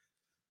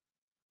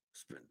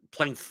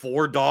playing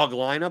 4 dog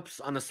lineups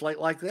on a slate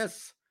like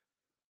this.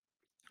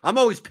 I'm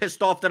always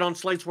pissed off that on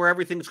slates where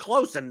everything's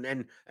close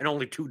and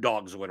only 2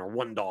 dogs win or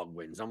 1 dog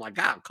wins. I'm like,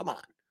 come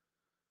on.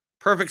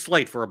 Perfect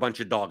slate for a bunch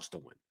of dogs to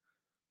win.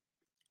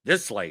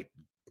 This slate,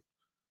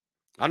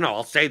 I don't know,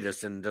 I'll say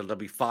this, and there'll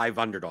be 5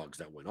 underdogs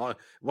that win.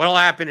 What'll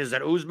happen is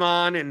that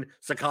Usman and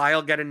Sakai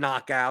will get a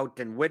knockout,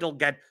 and Witt will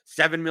get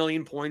 7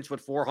 million points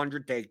with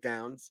 400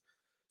 takedowns.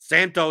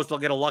 Santos will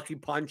get a lucky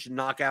punch and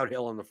knock out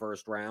Hill in the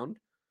first round.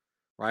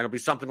 Right? It'll be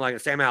something like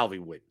Sam Alvey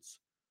wins.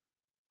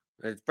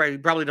 He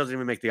probably doesn't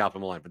even make the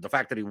optimal line, but the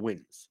fact that he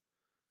wins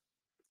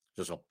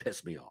just will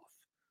piss me off.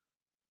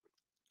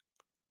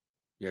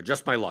 Yeah,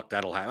 just my luck.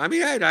 That'll happen. I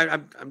mean,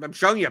 I'm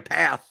showing you a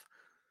path.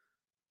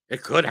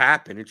 It could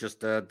happen. It's just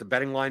the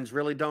betting lines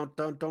really don't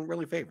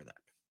really favor that.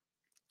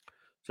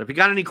 So if you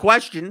got any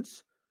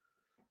questions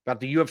about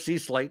the UFC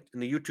slate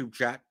in the YouTube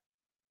chat,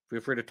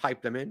 feel free to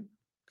type them in.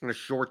 Kind of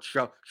short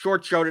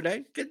show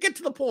today. Get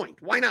to the point.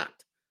 Why not?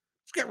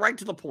 Let's get right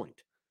to the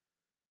point.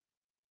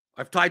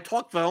 I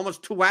talked for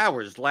almost 2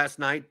 hours last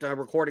night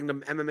recording the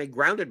MMA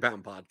Grounded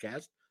Pound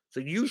podcast.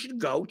 So you should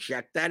go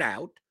check that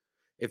out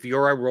if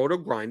you're a Roto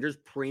Grinders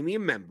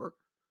premium member.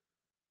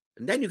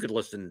 And then you could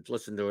listen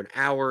to an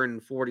hour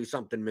and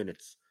 40-something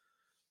minutes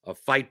of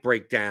fight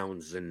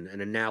breakdowns and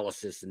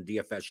analysis and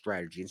DFS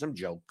strategy and some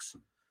jokes.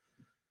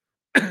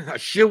 A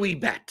shoey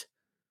bet,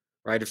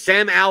 right? If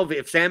Sam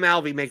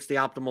Alvey makes the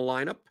optimal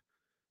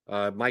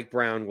lineup, Mike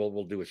Brown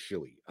will do a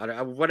shoey.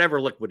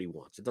 Whatever liquid he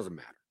wants. It doesn't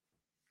matter.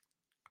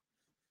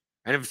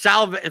 And if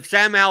Sam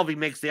Alvey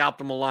makes the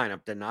optimal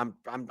lineup, then I'm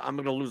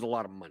going to lose a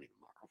lot of money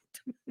tomorrow.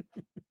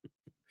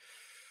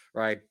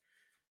 Right?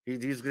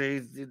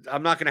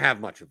 I'm not going to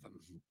have much of them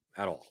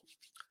at all.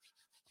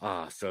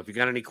 So if you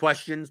got any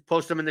questions,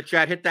 post them in the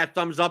chat. Hit that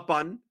thumbs up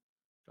button.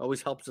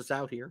 Always helps us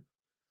out here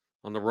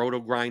on the Roto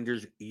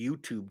Grinders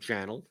YouTube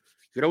channel.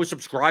 You could always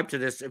subscribe to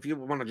this if you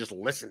want to just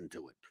listen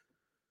to it.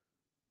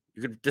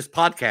 You could this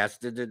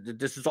podcast.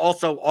 This is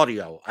also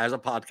audio as a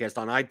podcast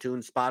on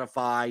iTunes,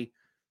 Spotify,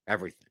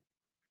 everything.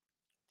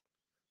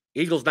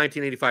 Eagles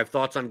 1985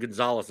 thoughts on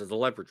Gonzalez as a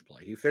leverage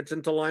play. He fits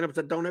into lineups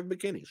that don't have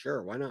McKinney.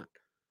 Sure, why not?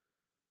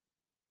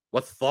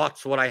 What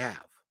thoughts would I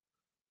have?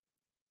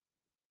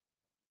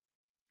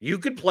 You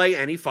could play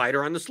any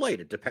fighter on the slate.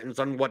 It depends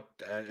on what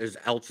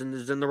else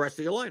is in the rest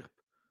of your lineup.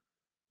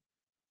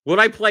 Would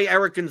I play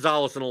Eric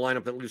Gonzalez in a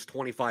lineup that leaves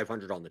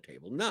 2,500 on the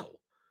table? No.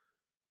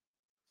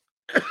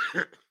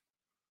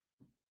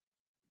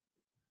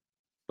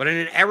 But in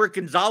an Eric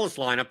Gonzalez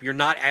lineup, you're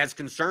not as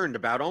concerned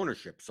about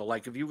ownership. So,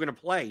 like, if you're going to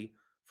play,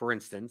 for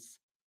instance,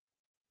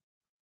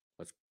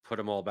 let's put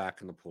them all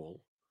back in the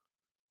pool.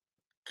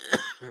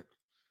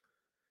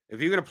 If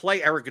you're going to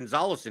play Eric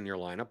Gonzalez in your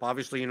lineup,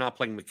 obviously you're not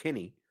playing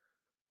McKinney.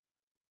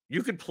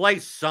 You could play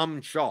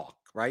some chalk,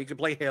 right? You could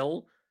play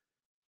Hill,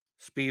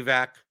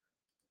 Spivak,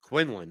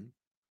 Quinlan,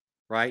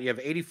 right? You have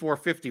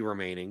 8,450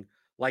 remaining.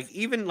 Like,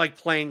 even like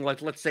playing,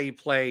 like, let's say you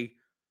play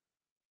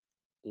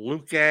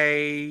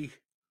Luque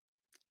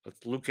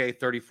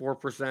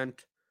 34%,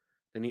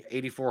 then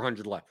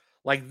 8,400 left.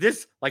 Like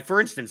this, like for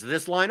instance,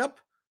 this lineup,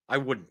 I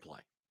wouldn't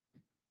play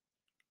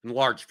in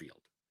large field.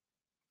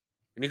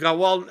 And you go,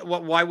 well,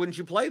 why wouldn't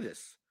you play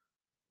this?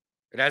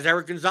 It has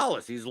Eric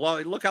Gonzalez. He's low.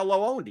 Look how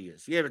low owned he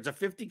is. Yeah, it's a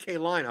 50K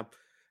lineup.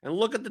 And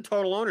look at the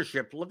total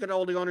ownership. Look at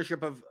all the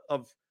ownership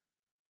of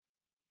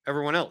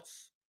everyone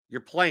else.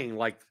 You're playing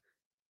like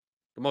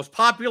the most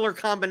popular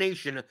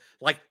combination.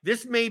 Like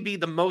this may be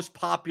the most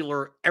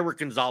popular Eric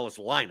Gonzalez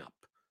lineup.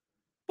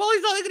 Well,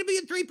 he's only going to be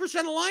in 3%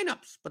 of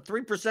lineups. But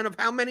 3% of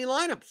how many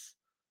lineups?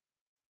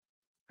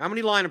 How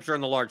many lineups are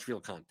in the large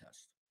field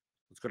contest?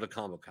 Let's go to the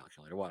combo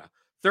calculator. What?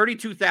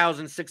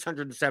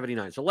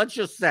 32,679. So let's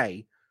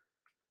say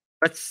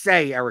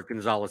Eric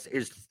Gonzalez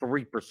is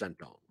 3%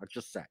 owned. Let's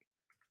just say.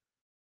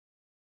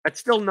 That's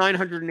still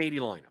 980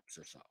 lineups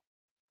or so.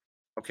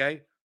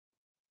 Okay?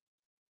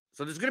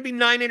 So there's going to be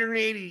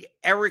 980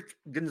 Eric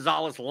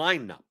Gonzalez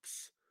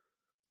lineups.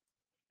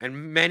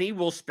 And many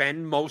will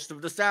spend most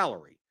of the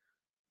salary.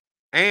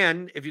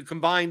 And if you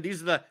combine,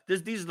 these are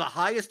the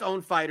highest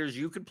owned fighters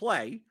you could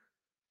play.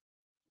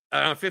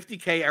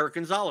 50K Eric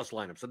Gonzalez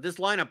lineup. So this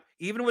lineup,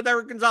 even with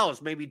Eric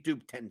Gonzalez, may be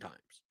duped 10 times.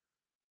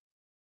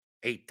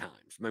 8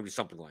 times, maybe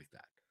something like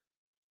that.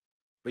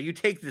 But you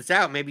take this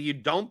out, maybe you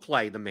don't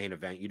play the main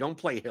event. You don't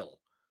play Hill.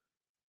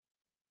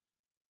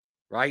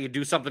 Right? You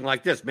do something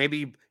like this.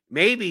 Maybe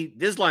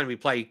this line we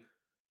play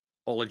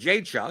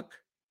Olajaychuk.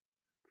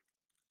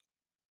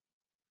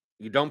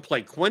 You don't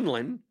play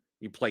Quinlan.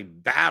 You play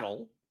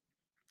Battle.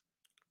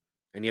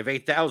 And you have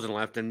 8,000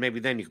 left, and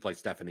maybe then you can play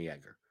Stephanie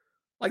Egger.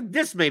 Like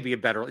this may be a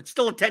better. It's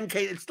still a 10K.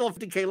 It's still a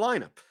 50K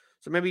lineup.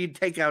 So maybe you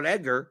take out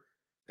Egger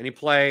and you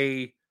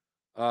play.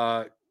 You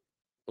have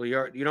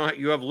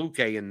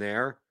Luque in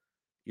there.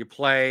 You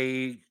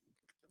play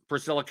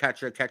Priscilla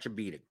catch a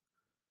beating.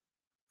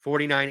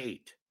 49-8.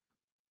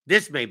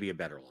 This may be a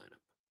better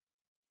lineup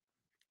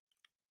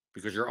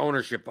because your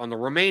ownership on the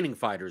remaining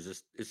fighters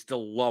is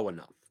still low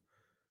enough.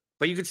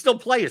 But you could still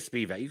play a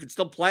Spivak. You could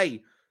still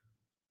play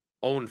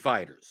owned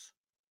fighters.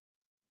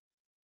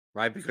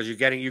 Right? Because you're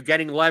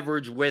getting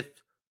leverage with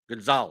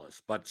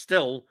Gonzalez, but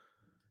still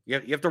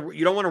you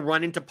don't want to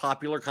run into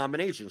popular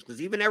combinations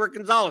because even Eric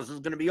Gonzalez is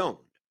going to be owned.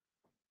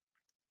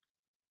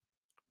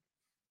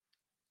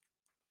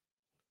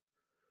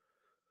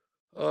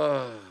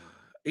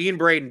 Ian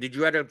Braden, did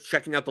you end up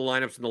checking out the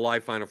lineups in the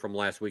live final from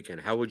last weekend?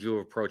 How would you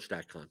have approached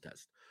that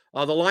contest?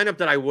 The lineup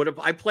that I would have,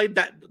 I played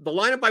I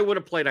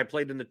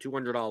played in the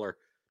 $200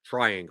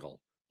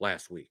 triangle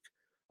last week.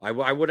 I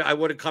would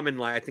have come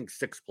in, I think,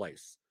 6th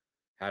place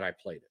had I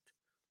played it.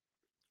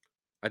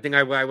 I think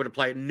I would have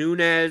played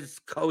Nunes,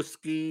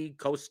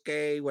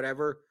 Koske,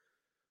 whatever.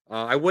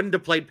 I wouldn't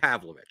have played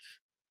Pavlovich.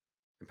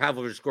 And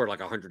Pavlovich scored like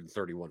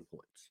 131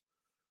 points.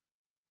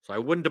 So I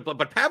wouldn't have,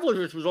 but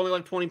Pavlovich was only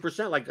like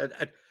 20%. Like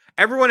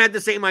everyone had the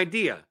same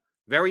idea.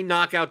 Very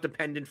knockout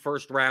dependent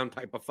first round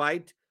type of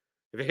fight.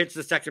 If it hits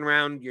the second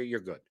round, you're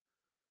good.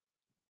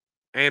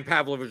 And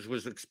Pavlovich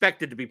was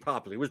expected to be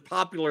popular. He was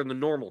popular in the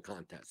normal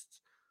contests.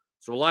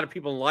 So a lot of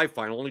people in the live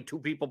final, only 2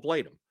 people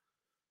played him.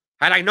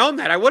 Had I known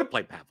that, I would have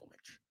played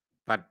Pavlovich.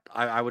 But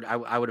I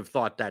would have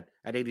thought that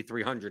at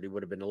 8,300, he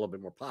would have been a little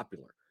bit more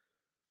popular.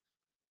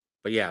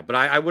 But yeah, but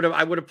I would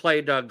have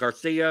played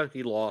Garcia.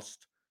 He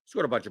lost.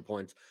 Scored a bunch of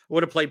points. I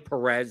would have played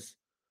Perez.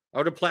 I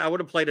would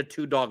have played a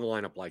 2-dog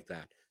lineup like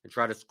that and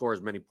try to score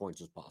as many points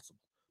as possible.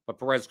 But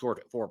Perez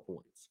scored 4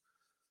 points.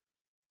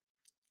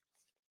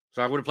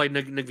 So I would have played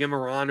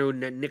Nagimaranu,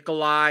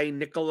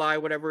 Nikolai,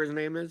 whatever his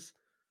name is.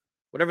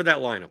 Whatever that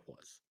lineup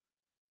was.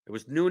 It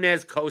was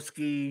Nunes,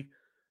 Koski,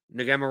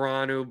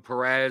 Nagimaranu,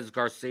 Perez,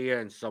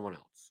 Garcia, and someone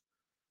else.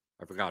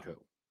 I forgot who.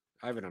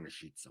 I have it on a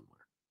sheet somewhere.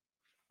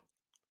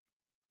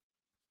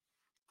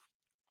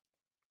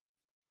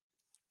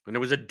 And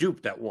there was a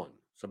dupe that won.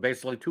 So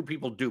basically 2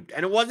 people duped.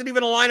 And it wasn't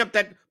even a lineup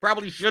that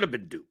probably should have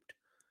been duped.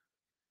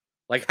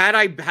 Like had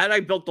I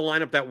built the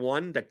lineup that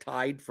won, that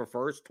tied for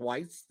first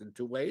twice in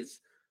 2 ways,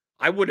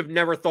 I would have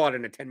never thought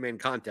in a 10-man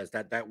contest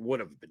that would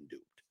have been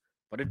duped.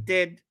 But it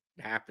did.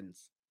 It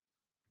happens.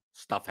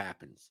 Stuff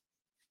happens.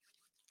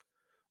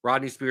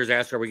 Rodney Spears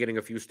asked, are we getting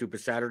a few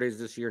stupid Saturdays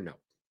this year? No.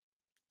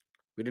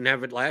 We didn't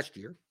have it last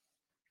year.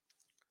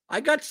 I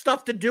got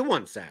stuff to do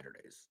on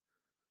Saturdays.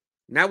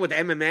 Now with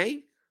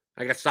MMA,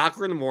 I got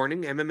soccer in the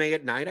morning, MMA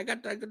at night. I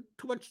got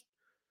too much.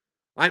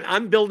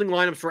 I'm building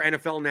lineups for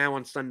NFL now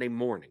on Sunday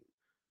morning.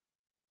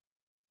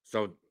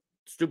 So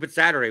stupid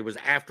Saturday was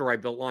after I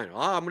built lineups.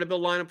 Oh, I'm going to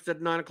build lineups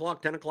at 9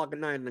 o'clock, 10 o'clock at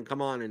night, and then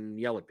come on and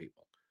yell at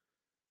people.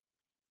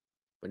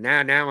 But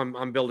now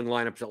I'm building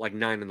lineups at like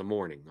 9 in the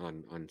morning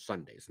on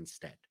Sundays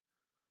instead.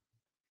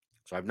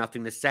 So I have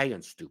nothing to say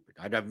on stupid.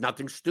 I have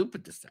nothing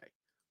stupid to say.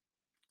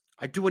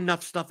 I do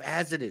enough stuff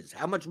as it is.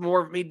 How much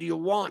more of me do you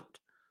want?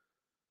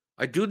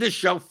 I do this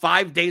show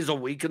 5 days a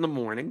week in the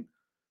morning,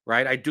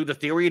 right? I do the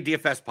Theory of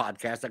DFS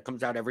podcast that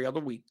comes out every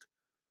other week,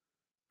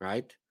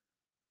 right?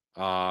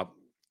 I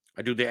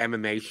do the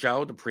MMA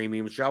show, the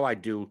premium show. I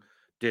did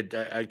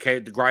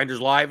the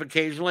Grinders Live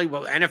occasionally.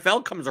 Well,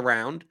 NFL comes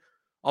around.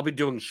 I'll be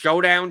doing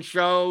showdown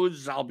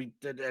shows. I'll be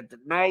at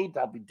night.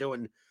 I'll be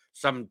doing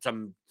some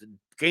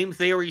Game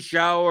Theory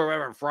show or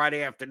whatever,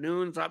 Friday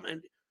afternoons.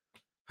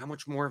 How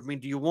much more of me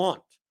do you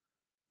want?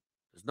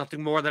 There's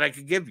nothing more that I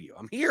could give you.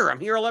 I'm here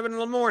 11 in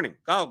the morning.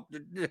 Oh,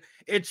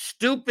 it's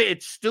stupid.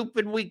 It's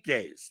stupid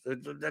weekdays.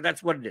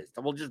 That's what it is.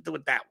 We'll just do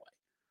it that way.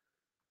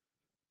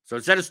 So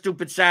instead of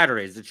stupid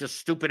Saturdays, it's just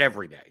stupid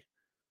every day.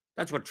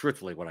 That's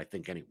truthfully what I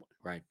think anyway,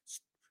 right?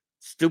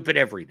 Stupid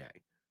every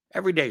day.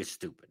 Every day is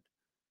stupid.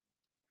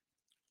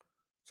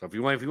 So if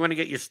you want to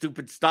get your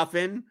stupid stuff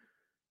in,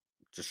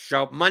 just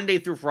show up Monday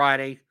through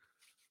Friday,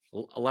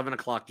 11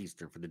 o'clock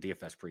Eastern for the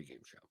DFS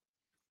pregame show.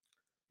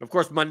 Of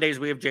course, Mondays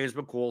we have James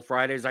McCool.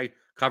 Fridays I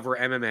cover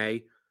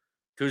MMA.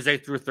 Tuesday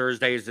through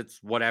Thursdays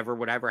it's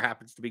whatever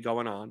happens to be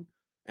going on.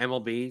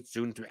 MLB,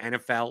 soon to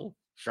NFL,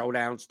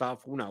 showdown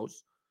stuff, who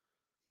knows.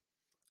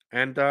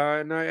 And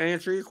I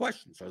answer your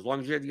questions. So as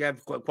long as you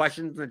have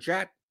questions in the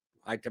chat,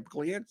 I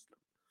typically answer them.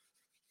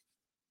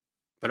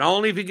 But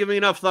only if you give me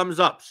enough thumbs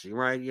ups,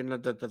 right? You know,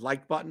 the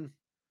like button.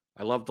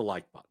 I love the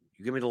like button.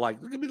 You give me the like.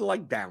 Give me the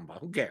like down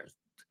button. Who cares?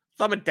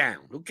 Thumb it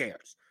down. Who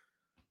cares?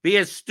 Be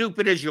as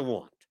stupid as you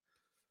want.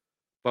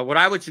 But what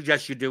I would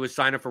suggest you do is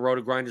sign up for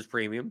RotoGrinders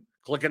Premium.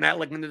 Click on that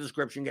link in the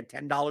description. Get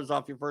 $10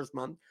 off your first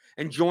month.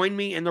 And join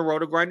me in the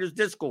RotoGrinders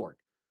Discord.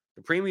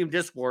 The premium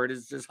Discord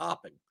is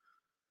hopping.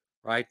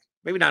 Right?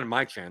 Maybe not in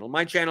my channel.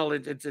 My channel,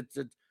 it's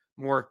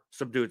more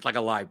subdued. It's like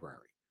a library.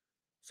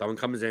 Someone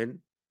comes in,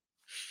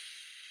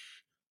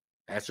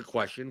 asks a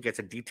question, gets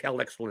a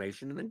detailed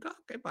explanation, and then go,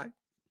 okay, bye.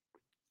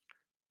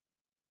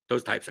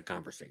 Those types of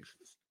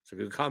conversations. So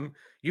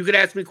you could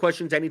ask me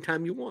questions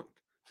anytime you want.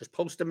 Just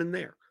post them in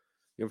there.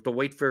 You don't have to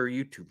wait for a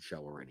YouTube show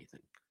or anything.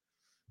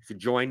 You can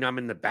join. I'm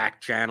in the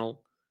back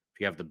channel. If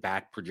you have the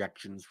back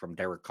projections from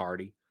Derek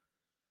Carty.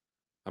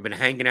 I've been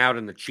hanging out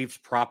in the Chiefs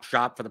prop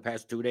shop for the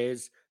past 2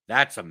 days.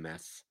 That's a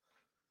mess.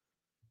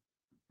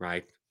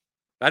 Right?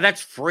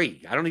 That's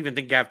free. I don't even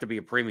think you have to be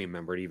a premium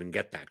member to even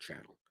get that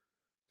channel.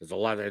 There's a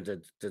lot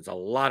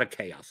of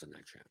chaos in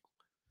that channel.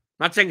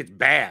 I'm not saying it's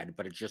bad,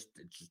 but it's just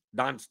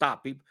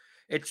nonstop.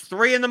 It's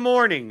 3 a.m.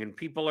 and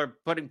people are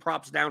putting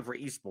props down for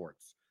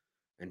esports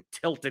and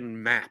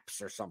tilting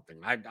maps or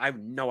something. I have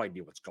no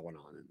idea what's going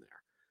on in there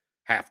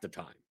half the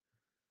time.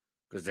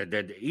 Because the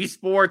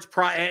esports,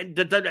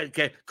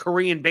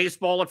 Korean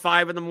baseball at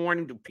 5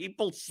 a.m. Do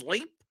people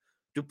sleep?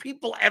 Do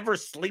people ever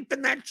sleep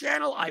in that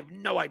channel? I have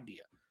no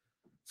idea.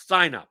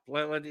 Sign up.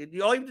 All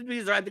you have to be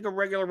is, I think, a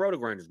regular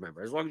RotoGrinders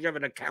member. As long as you have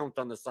an account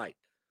on the site.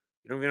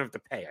 You don't even have to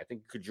pay. I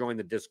think you could join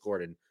the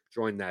Discord and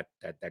join that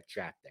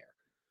chat there.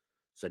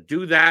 So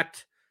do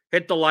that.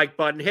 Hit the like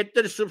button. Hit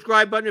the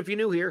subscribe button if you're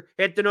new here.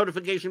 Hit the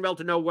notification bell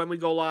to know when we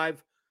go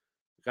live.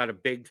 We've got a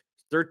big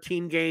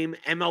 13-game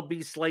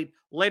MLB slate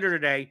later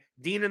today.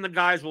 Dean and the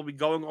guys will be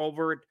going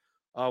over it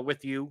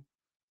with you.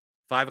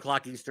 5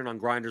 o'clock Eastern on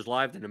Grinders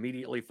Live. Then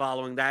immediately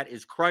following that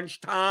is Crunch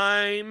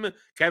Time.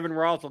 Kevin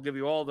Roth will give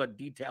you all the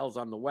details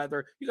on the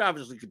weather. You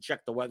obviously could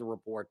check the weather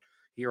report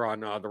here on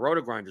the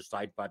RotoGrinders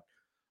site, but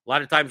a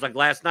lot of times, like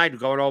last night, we're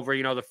going over,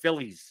 the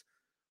Phillies.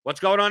 What's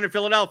going on in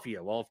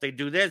Philadelphia? Well, if they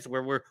do this,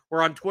 we're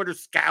on Twitter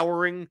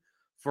scouring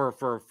for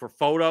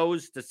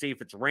photos to see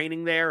if it's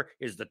raining there.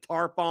 Is the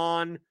tarp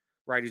on?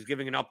 Right, he's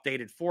giving an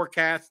updated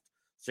forecast.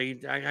 So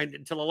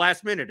until the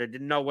last minute, I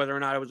didn't know whether or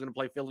not I was going to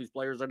play Phillies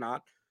players or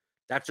not.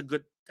 That's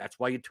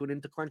why you tune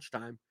into Crunch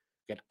Time.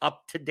 Get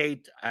up to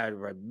date,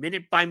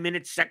 minute by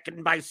minute,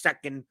 second by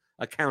second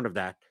account of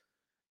that.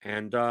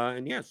 And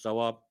yeah,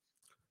 so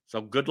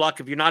good luck.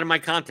 If you're not in my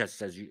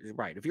contest,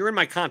 right. If you're in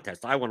my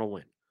contest, I want to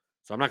win.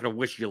 So I'm not going to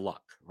wish you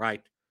luck,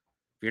 right?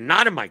 If you're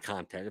not in my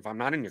contest, if I'm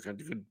not in your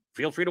contest,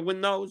 feel free to win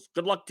those.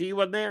 Good luck to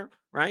you in there,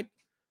 right?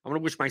 I'm going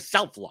to wish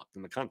myself luck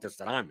in the contest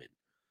that I'm in.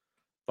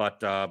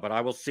 But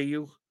I will see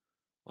you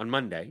on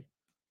Monday.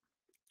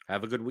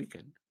 Have a good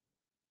weekend.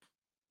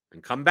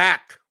 And come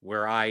back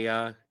where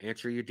I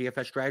answer your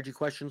DFS strategy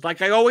questions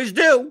like I always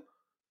do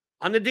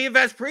on the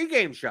DFS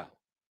pregame show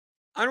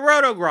on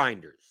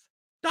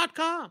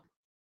RotoGrinders.com.